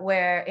Tapachula,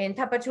 where in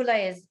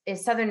Tapachula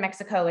is southern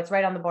Mexico. It's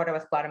right on the border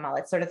with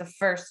Guatemala. It's sort of the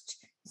first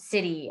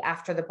city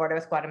after the border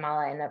with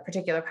Guatemala in a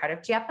particular part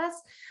of Chiapas.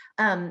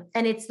 And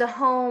it's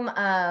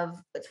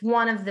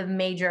one of the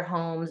major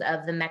homes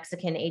of the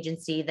Mexican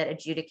agency that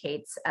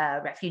adjudicates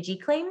refugee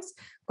claims,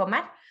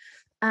 COMAR.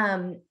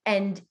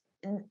 And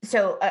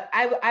so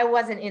I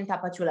wasn't in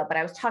Tapachula, but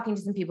I was talking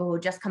to some people who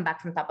had just come back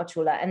from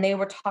Tapachula, and they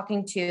were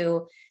talking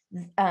to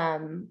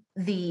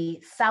the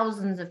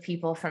thousands of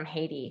people from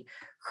Haiti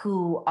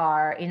who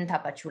are in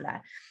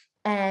Tapachula.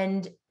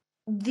 And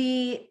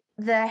the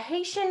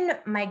Haitian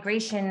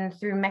migration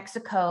through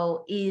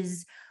Mexico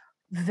is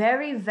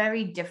very,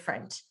 very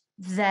different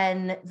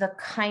than the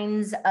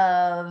kinds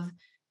of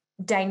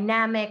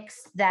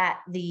dynamics that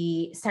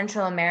the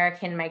Central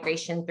American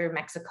migration through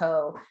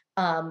Mexico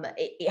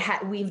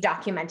we've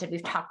documented,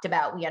 we've talked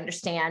about, we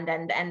understand,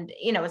 and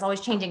it's always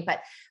changing.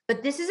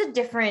 But this is a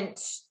different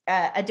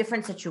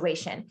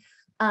situation.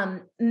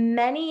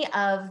 Many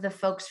of the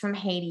folks from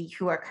Haiti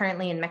who are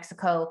currently in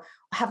Mexico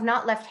have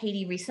not left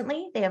Haiti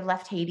recently. They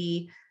left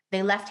Haiti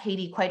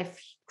quite a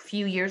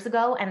few years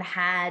ago and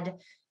had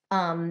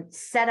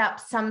set up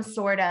some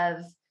sort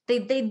of,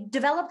 they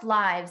developed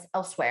lives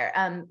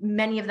elsewhere.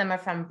 Many of them are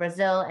from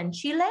Brazil and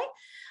Chile.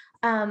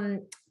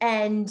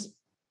 And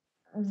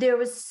there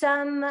was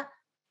some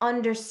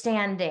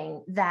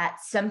understanding that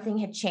something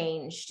had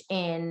changed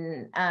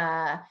in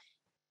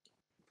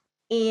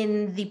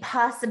the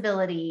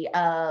possibility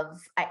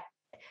of,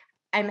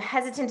 I'm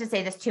hesitant to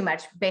say this too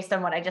much based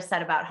on what I just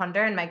said about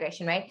Honduras and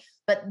migration, right?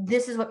 But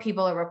this is what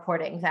people are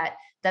reporting, that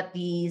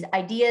these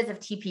ideas of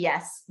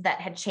TPS that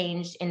had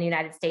changed in the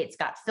United States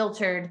got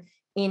filtered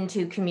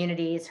into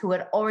communities who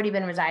had already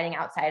been residing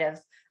outside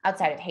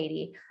of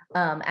Haiti,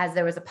 as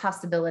there was a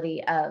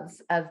possibility of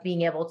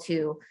being able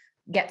to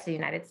get to the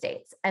United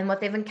States. And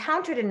what they've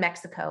encountered in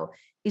Mexico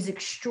is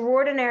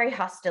extraordinary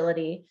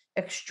hostility,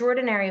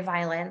 extraordinary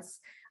violence.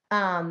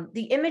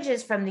 The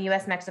images from the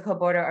US-Mexico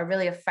border are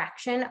really a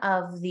fraction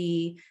of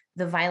the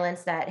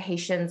violence that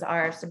Haitians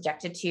are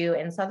subjected to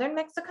in southern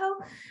Mexico.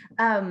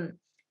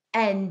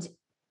 And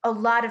a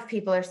lot of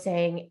people are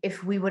saying,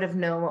 if we would have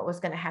known what was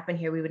going to happen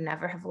here, we would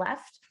never have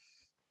left.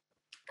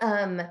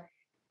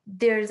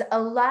 There's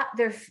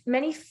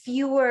many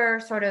fewer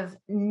sort of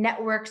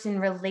networks in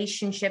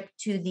relationship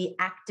to the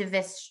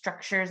activist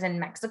structures in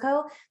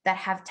Mexico that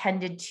have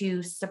tended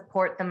to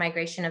support the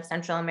migration of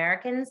Central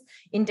Americans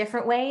in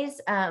different ways.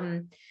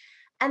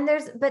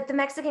 But the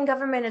Mexican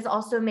government is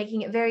also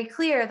making it very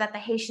clear that the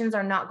Haitians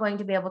are not going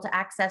to be able to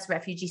access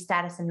refugee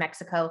status in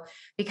Mexico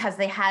because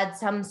they had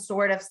some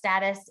sort of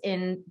status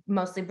in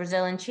mostly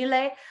Brazil and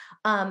Chile.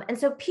 And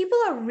so people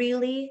are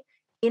really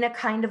in a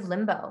kind of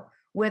limbo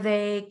where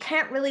they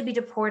can't really be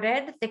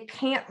deported, they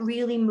can't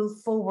really move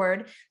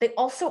forward. They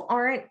also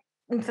aren't,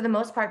 for the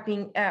most part,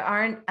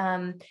 aren't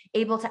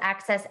able to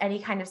access any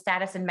kind of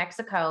status in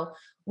Mexico,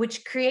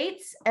 which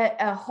creates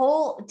a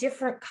whole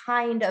different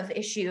kind of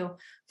issue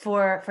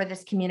for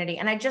this community.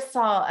 And I just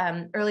saw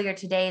earlier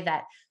today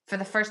that for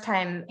the first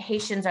time,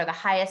 Haitians are the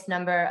highest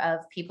number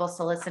of people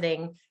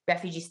soliciting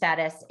refugee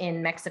status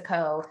in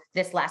Mexico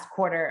this last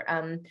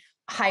quarter,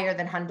 higher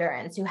than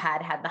Hondurans, who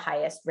had the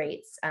highest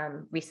rates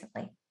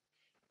recently.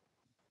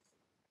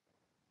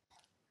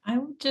 I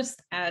would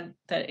just add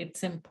that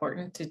it's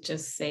important to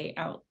just say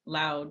out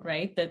loud,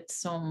 right, that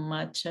so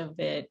much of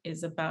it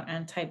is about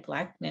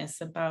anti-Blackness,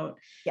 about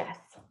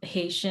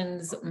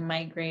Haitians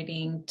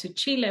migrating to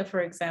Chile, for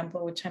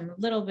example, which I'm a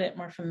little bit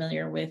more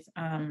familiar with,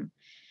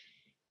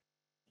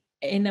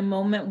 in a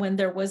moment when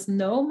there was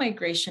no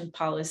migration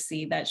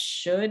policy that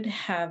should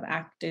have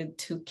acted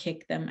to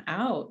kick them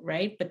out,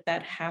 right? But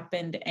that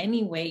happened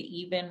anyway,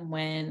 even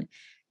when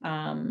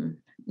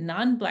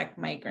non-Black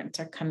migrants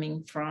are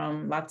coming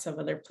from lots of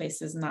other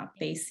places, not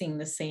facing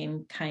the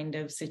same kind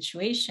of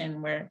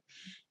situation where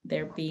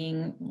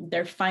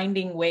they're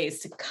finding ways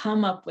to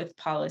come up with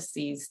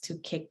policies to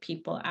kick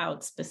people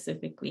out,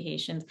 specifically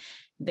Haitians.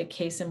 The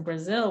case in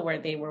Brazil where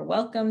they were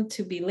welcome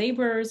to be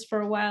laborers for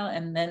a while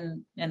and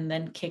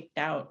then kicked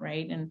out,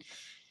 right?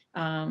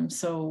 And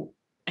so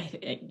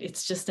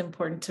it's just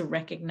important to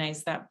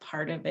recognize that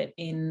part of it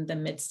in the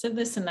midst of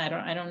this. And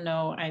I don't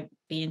know, I'd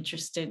be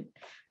interested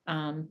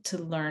to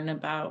learn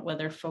about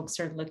whether folks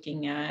are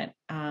looking at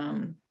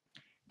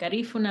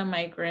Garifuna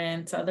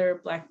migrants, other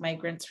Black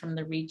migrants from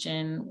the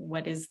region,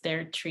 what is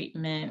their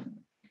treatment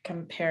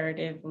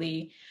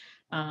comparatively,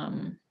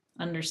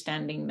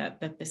 understanding that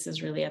this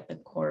is really at the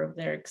core of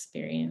their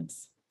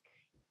experience.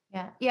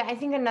 Yeah, I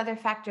think another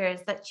factor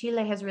is that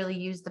Chile has really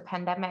used the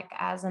pandemic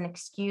as an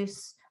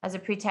excuse, as a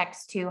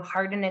pretext to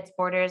harden its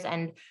borders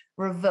and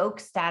revoke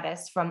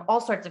status from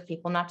all sorts of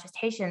people, not just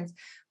Haitians,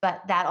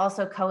 but that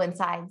also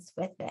coincides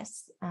with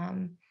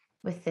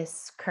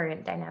this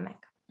current dynamic.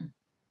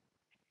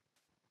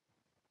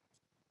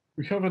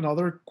 We have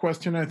another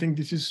question. I think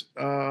this is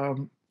a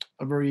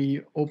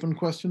very open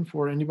question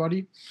for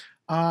anybody.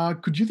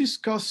 Could you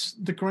discuss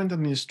the current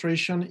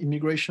administration,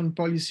 immigration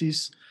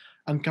policies,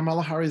 and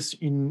Kamala Harris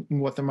in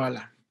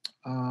Guatemala?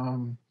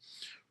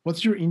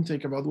 What's your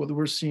intake about what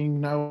we're seeing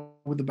now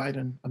with the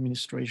Biden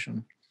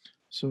administration?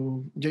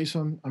 So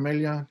Jason,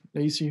 Amelia,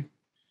 Leisy.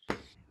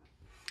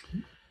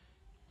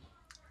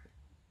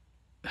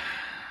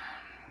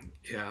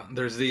 Yeah,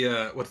 there's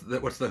the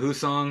what's the Who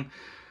song?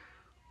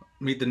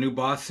 Meet the new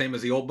boss, same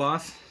as the old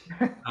boss.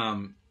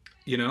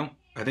 You know,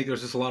 I think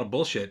there's just a lot of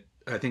bullshit.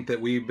 I think that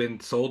we've been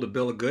sold a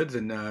bill of goods,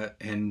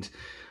 and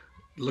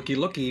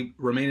looky,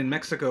 remain in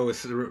Mexico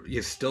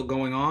is still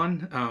going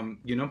on.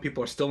 You know,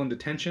 people are still in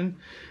detention.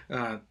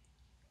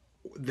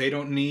 They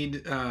don't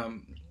need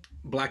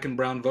Black and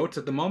brown votes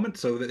at the moment,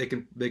 so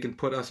that they can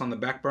put us on the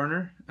back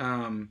burner.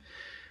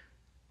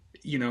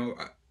 You know,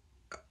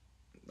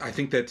 I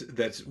think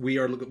that we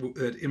are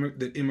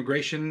that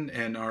immigration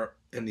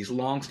and these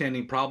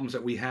long-standing problems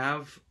that we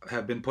have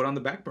been put on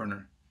the back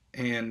burner.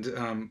 And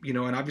you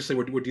know, and obviously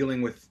we're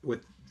dealing with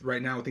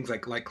right now with things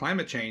like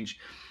climate change,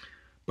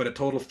 but a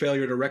total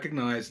failure to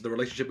recognize the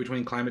relationship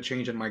between climate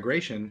change and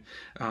migration.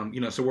 You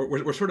know, so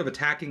we're sort of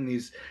attacking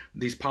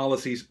these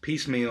policies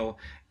piecemeal,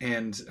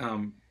 and I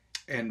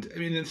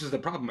mean, this is the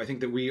problem. I think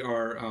that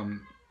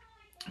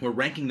we're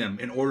ranking them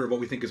in order of what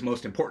we think is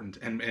most important,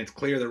 and it's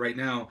clear that right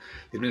now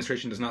the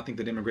administration does not think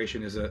that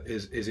immigration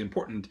is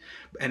important,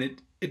 and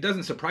it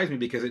doesn't surprise me,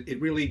 because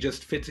it really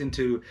just fits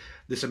into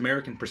this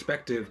American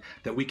perspective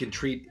that we can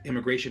treat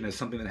immigration as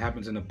something that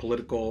happens in a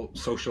political,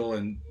 social,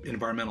 and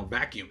environmental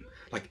vacuum.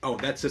 Like, oh,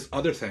 that's this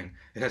other thing.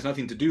 It has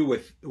nothing to do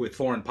with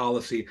foreign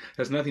policy. It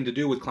has nothing to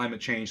do with climate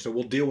change. So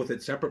we'll deal with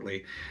it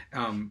separately.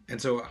 And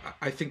so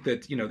I think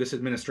that, you know, this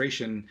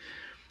administration,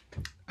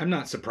 I'm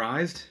not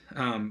surprised.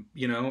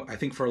 You know, I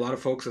think for a lot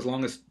of folks, as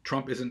long as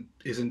Trump isn't,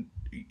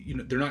 you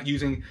know,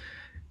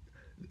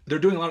 they're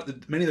doing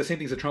many of the same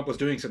things that Trump was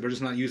doing, except they're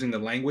just not using the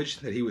language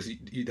that he was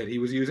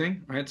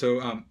using, right?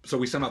 So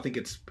we somehow think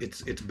it's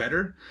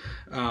better,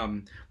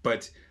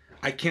 but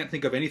I can't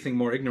think of anything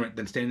more ignorant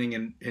than standing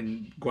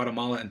in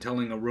Guatemala and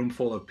telling a room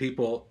full of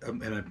people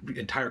in an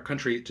entire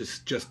country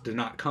just did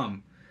not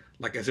come,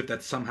 like as if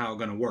that's somehow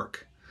going to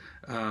work.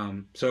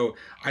 So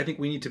I think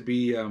we need to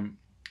be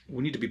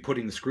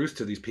putting the screws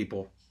to these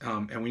people,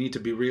 and we need to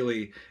be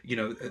really,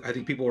 I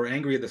think people were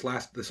angry at this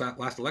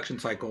last election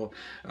cycle.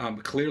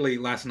 Clearly,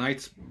 last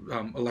night's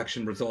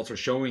election results are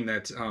showing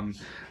that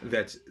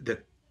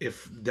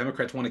if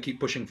Democrats want to keep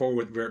pushing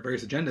forward with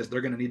various agendas,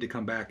 they're going to need to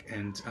come back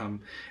and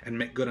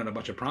make good on a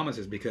bunch of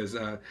promises, because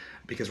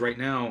right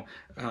now,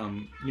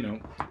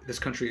 this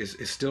country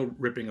is still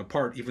ripping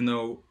apart, even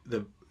though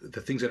the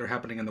things that are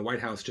happening in the White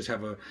House just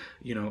have a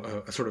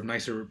sort of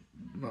nicer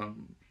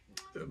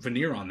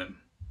veneer on them.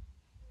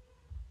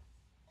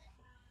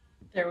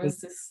 There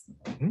was this,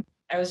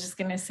 I was just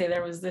going to say,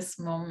 there was this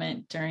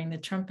moment during the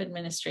Trump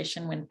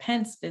administration when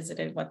Pence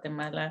visited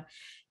Guatemala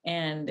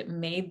and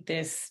made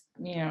this,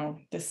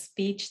 this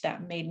speech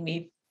that made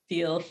me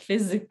feel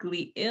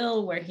physically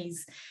ill, where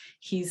he's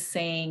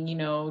saying,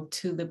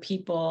 to the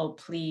people,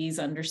 please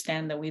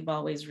understand that we've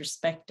always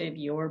respected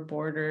your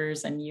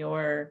borders and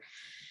your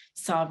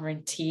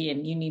sovereignty,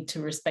 and you need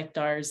to respect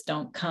ours,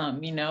 don't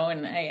come,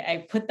 and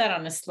I put that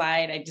on a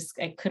slide. I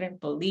couldn't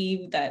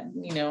believe that,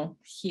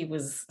 he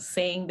was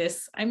saying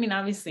this. I mean,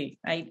 obviously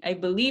I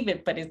believe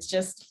it, but it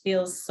just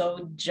feels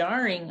so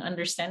jarring,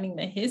 understanding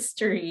the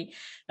history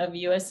of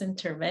US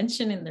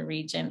intervention in the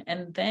region.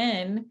 And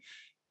then,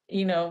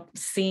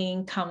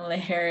 seeing Kamala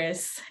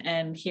Harris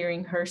and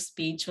hearing her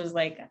speech was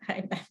like,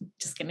 I'm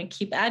just going to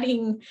keep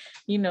adding,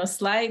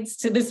 slides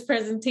to this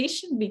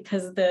presentation,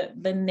 because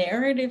the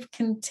narrative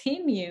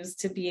continues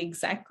to be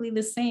exactly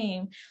the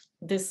same.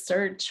 This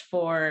search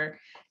for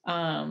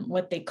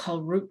what they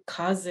call root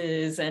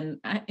causes. And,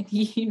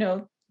 we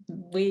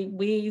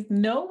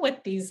know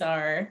what these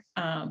are,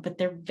 but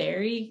they're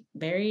very,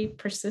 very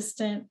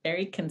persistent,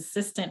 very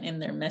consistent in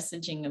their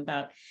messaging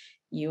about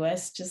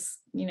US just,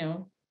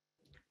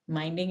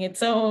 minding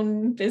its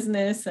own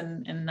business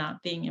and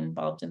not being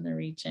involved in the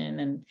region,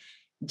 and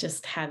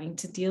just having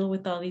to deal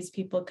with all these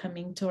people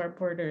coming to our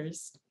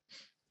borders.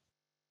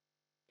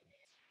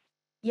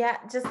 Yeah,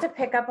 just to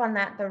pick up on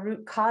that, the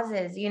root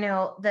causes,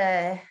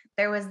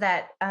 there was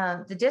that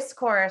the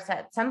discourse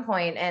at some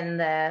point in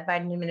the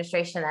Biden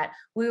administration that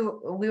we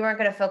weren't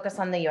going to focus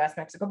on the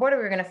US-Mexico border,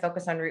 we were going to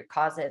focus on root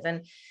causes.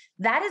 And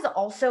that is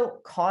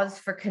also cause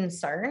for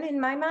concern in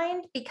my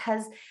mind,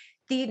 because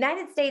the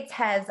United States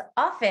has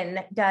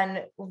often done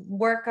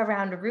work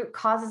around root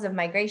causes of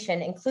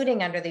migration,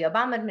 including under the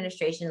Obama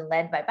administration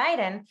led by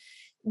Biden,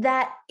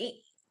 that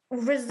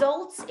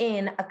results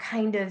in a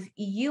kind of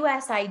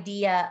US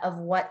idea of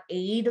what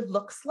aid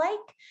looks like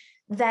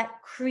that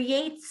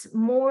creates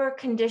more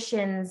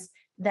conditions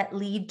that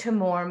lead to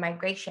more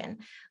migration.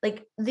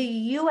 Like the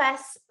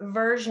US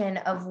version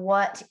of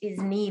what is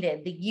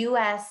needed, the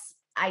US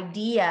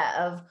idea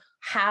of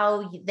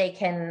how they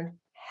can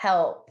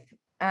help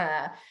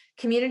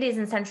communities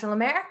in Central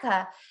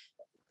America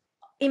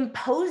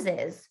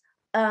imposes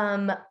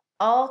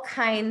all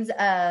kinds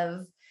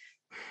of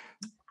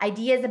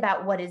ideas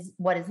about what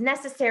is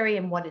necessary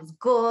and what is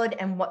good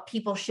and what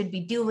people should be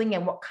doing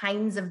and what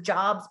kinds of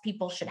jobs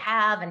people should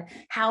have and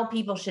how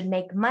people should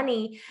make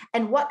money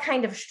and what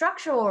kind of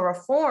structural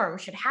reform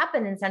should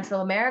happen in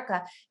Central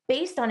America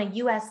based on a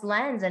US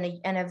lens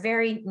and a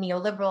very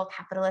neoliberal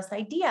capitalist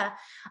idea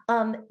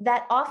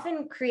that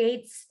often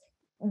creates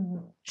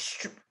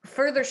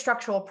further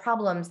structural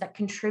problems that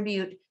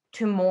contribute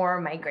to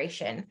more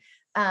migration.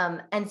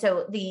 And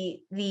so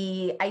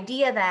the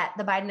idea that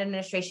the Biden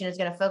administration is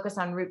going to focus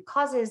on root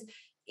causes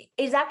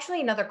is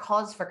actually another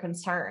cause for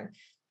concern.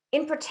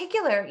 In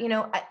particular,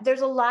 there's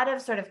a lot of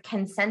sort of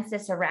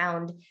consensus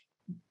around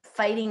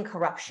fighting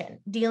corruption,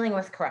 dealing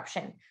with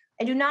corruption.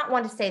 I do not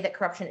want to say that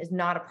corruption is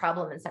not a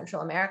problem in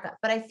Central America,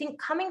 but I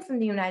think coming from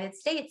the United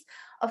States,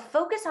 a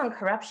focus on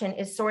corruption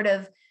is sort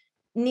of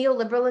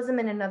neoliberalism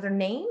in another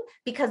name,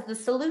 because the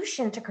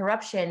solution to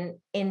corruption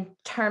in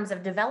terms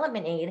of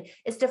development aid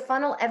is to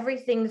funnel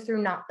everything through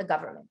not the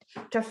government,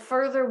 to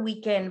further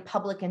weaken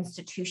public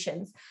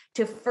institutions,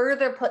 to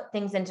further put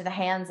things into the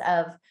hands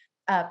of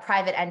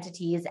private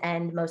entities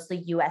and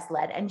mostly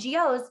US-led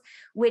NGOs,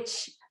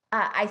 which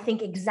I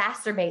think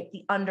exacerbate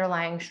the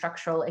underlying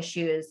structural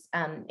issues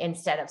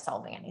instead of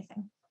solving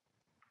anything.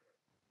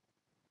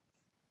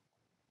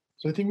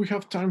 So I think we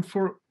have time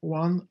for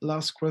one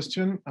last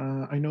question.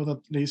 I know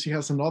that Leisy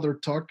has another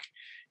talk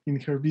in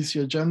her busy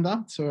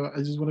agenda, so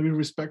I just want to be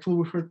respectful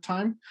with her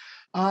time.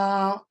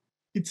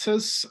 It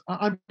says,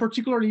 I'm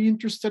particularly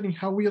interested in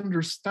how we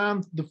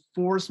understand the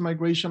forced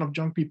migration of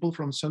young people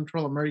from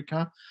Central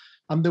America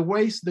and the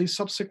ways they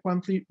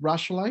subsequently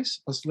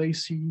rationalize, as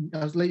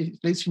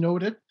Leisy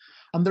noted,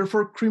 and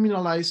therefore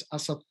criminalize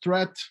as a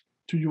threat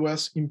to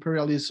US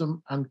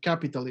imperialism and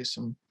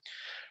capitalism.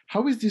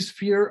 How is this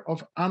fear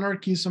of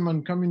anarchism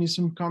and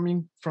communism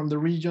coming from the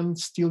region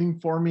still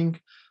informing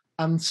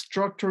and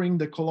structuring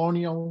the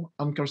colonial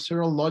and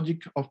carceral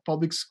logic of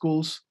public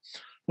schools,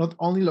 not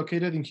only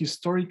located in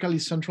historically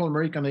Central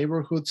American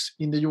neighborhoods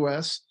in the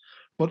US,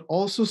 but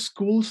also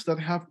schools that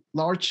have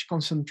large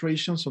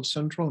concentrations of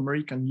Central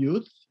American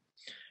youth.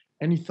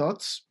 Any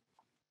thoughts?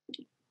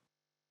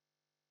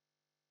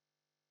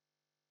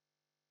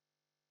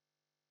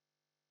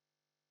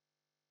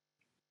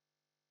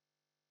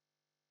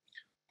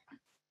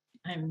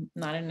 I'm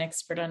not an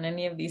expert on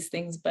any of these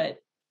things, but,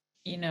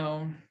 you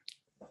know,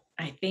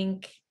 I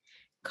think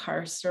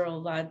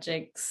carceral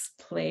logics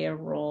play a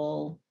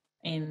role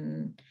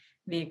in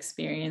the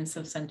experience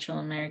of Central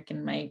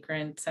American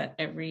migrants at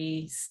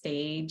every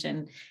stage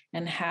and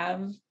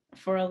have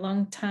for a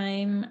long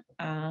time.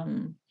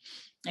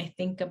 I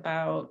think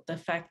about the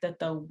fact that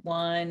the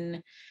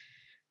one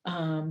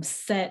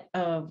set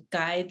of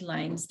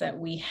guidelines that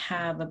we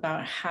have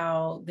about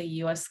how the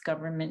US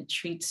government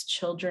treats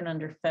children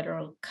under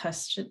federal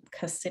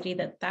custody,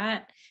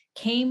 that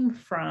came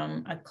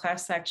from a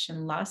class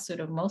action lawsuit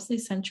of mostly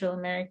Central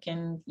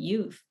American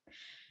youth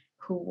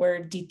who were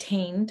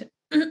detained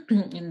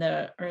in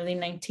the early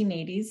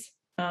 1980s,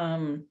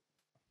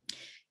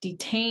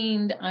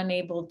 detained,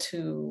 unable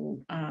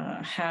to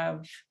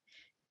have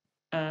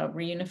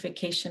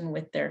reunification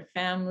with their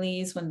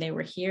families when they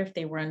were here, if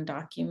they were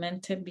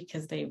undocumented,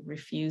 because they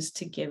refused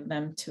to give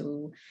them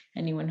to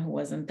anyone who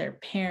wasn't their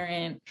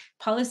parent.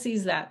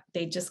 Policies that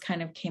they just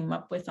kind of came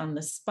up with on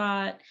the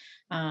spot,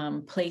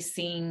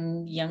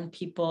 placing young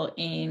people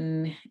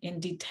in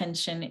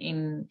detention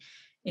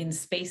in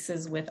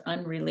spaces with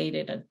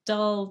unrelated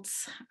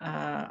adults,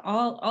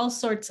 all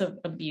sorts of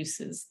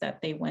abuses that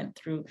they went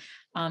through.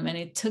 And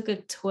it took a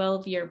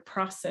 12-year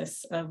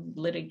process of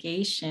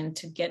litigation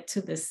to get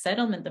to the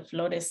settlement, the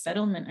Flores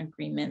settlement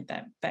agreement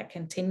that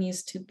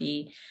continues to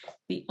be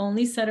the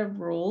only set of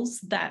rules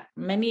that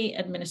many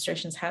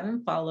administrations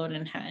haven't followed,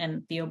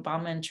 and the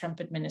Obama and Trump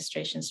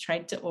administrations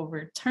tried to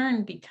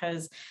overturn,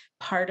 because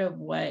part of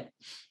what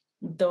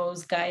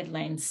those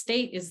guidelines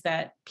state is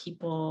that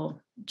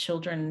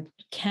children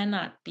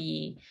cannot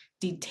be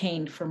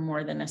detained for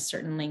more than a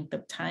certain length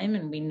of time.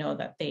 And we know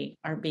that they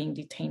are being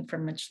detained for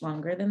much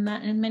longer than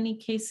that in many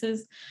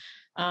cases.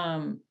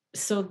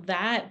 So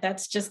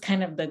that's just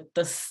kind of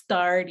the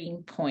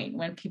starting point.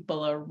 When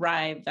people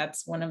arrive,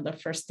 that's one of the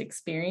first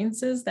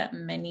experiences that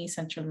many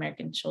Central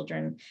American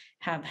children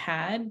have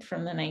had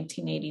from the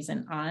 1980s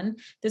and on.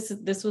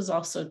 This was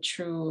also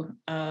true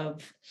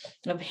of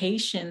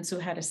Haitians who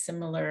had a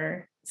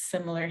similar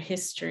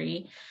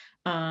history.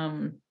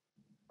 And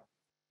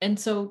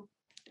so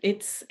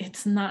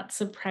it's not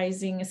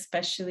surprising,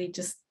 especially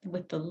just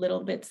with the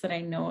little bits that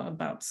I know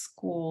about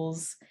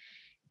schools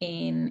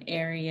in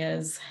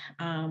areas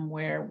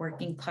where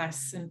working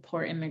class and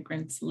poor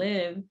immigrants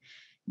live,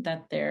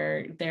 that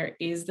there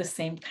is the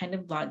same kind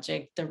of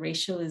logic, the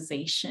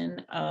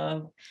racialization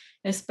of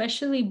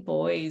especially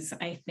boys,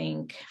 I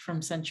think,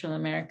 from Central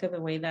America, the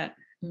way that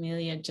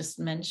Amelia just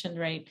mentioned,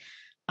 right?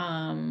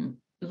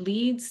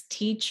 Leads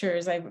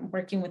teachers. I'm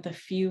working with a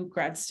few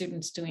grad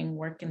students doing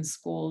work in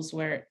schools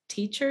where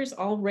teachers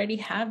already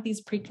have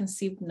these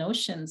preconceived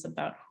notions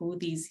about who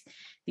these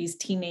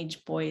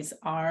teenage boys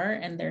are,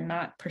 and they're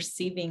not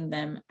perceiving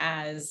them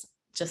as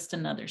just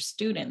another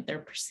student. They're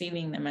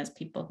perceiving them as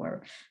people who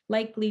are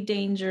likely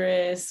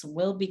dangerous,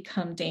 will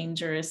become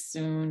dangerous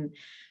soon,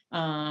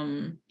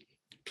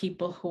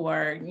 people who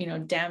are,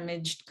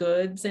 damaged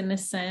goods in a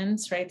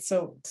sense, right?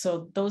 So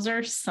those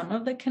are some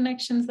of the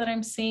connections that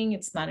I'm seeing.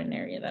 It's not an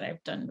area that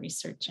I've done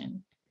research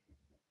in.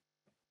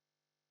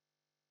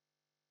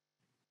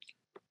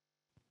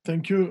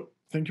 Thank you.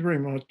 Thank you very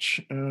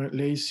much,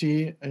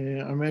 Leisy,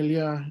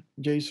 Amelia,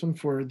 Jason,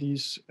 for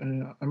this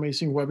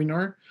amazing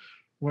webinar.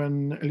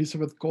 When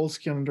Elizabeth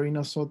Kolsky and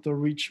Reina Soto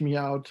reached me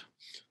out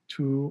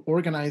to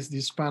organize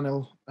this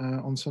panel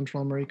on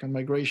Central American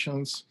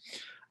migrations,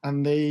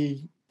 and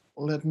they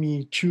let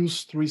me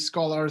choose 3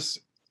 scholars,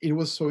 it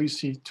was so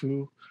easy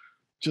to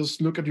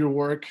just look at your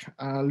work,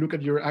 look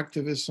at your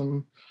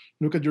activism,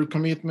 look at your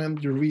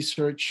commitment, your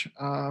research,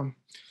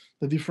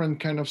 the different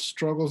kind of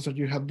struggles that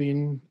you have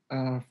been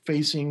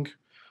facing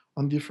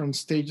on different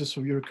stages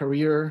of your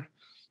career,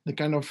 the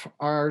kind of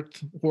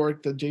art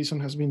work that Jason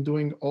has been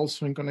doing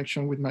also in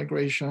connection with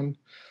migration,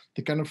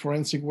 the kind of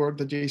forensic work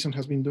that Jason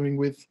has been doing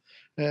with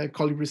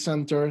Lepage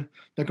Center,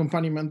 the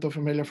accompaniment of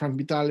Amelia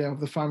Frank-Vitale, of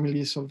the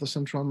families of the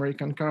Central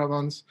American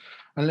caravans,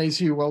 and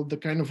Leisy, well, the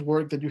kind of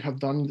work that you have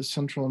done in the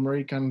Central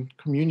American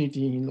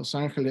community in Los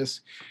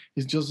Angeles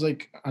is just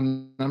like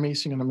an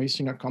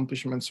amazing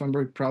accomplishment. So I'm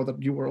very proud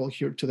that you were all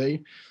here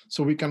today,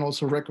 so we can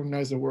also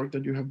recognize the work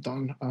that you have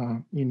done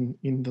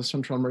in the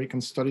Central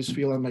American studies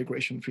field and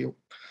migration field.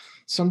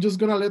 So I'm just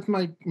gonna let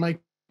my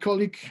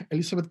colleague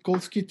Elizabeth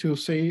Kolsky to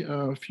say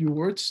a few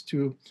words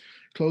to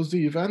close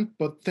the event.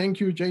 But thank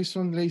you,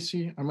 Jason,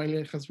 Leisy, Amelia.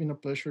 It has been a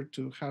pleasure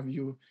to have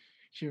you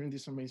here in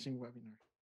this amazing webinar.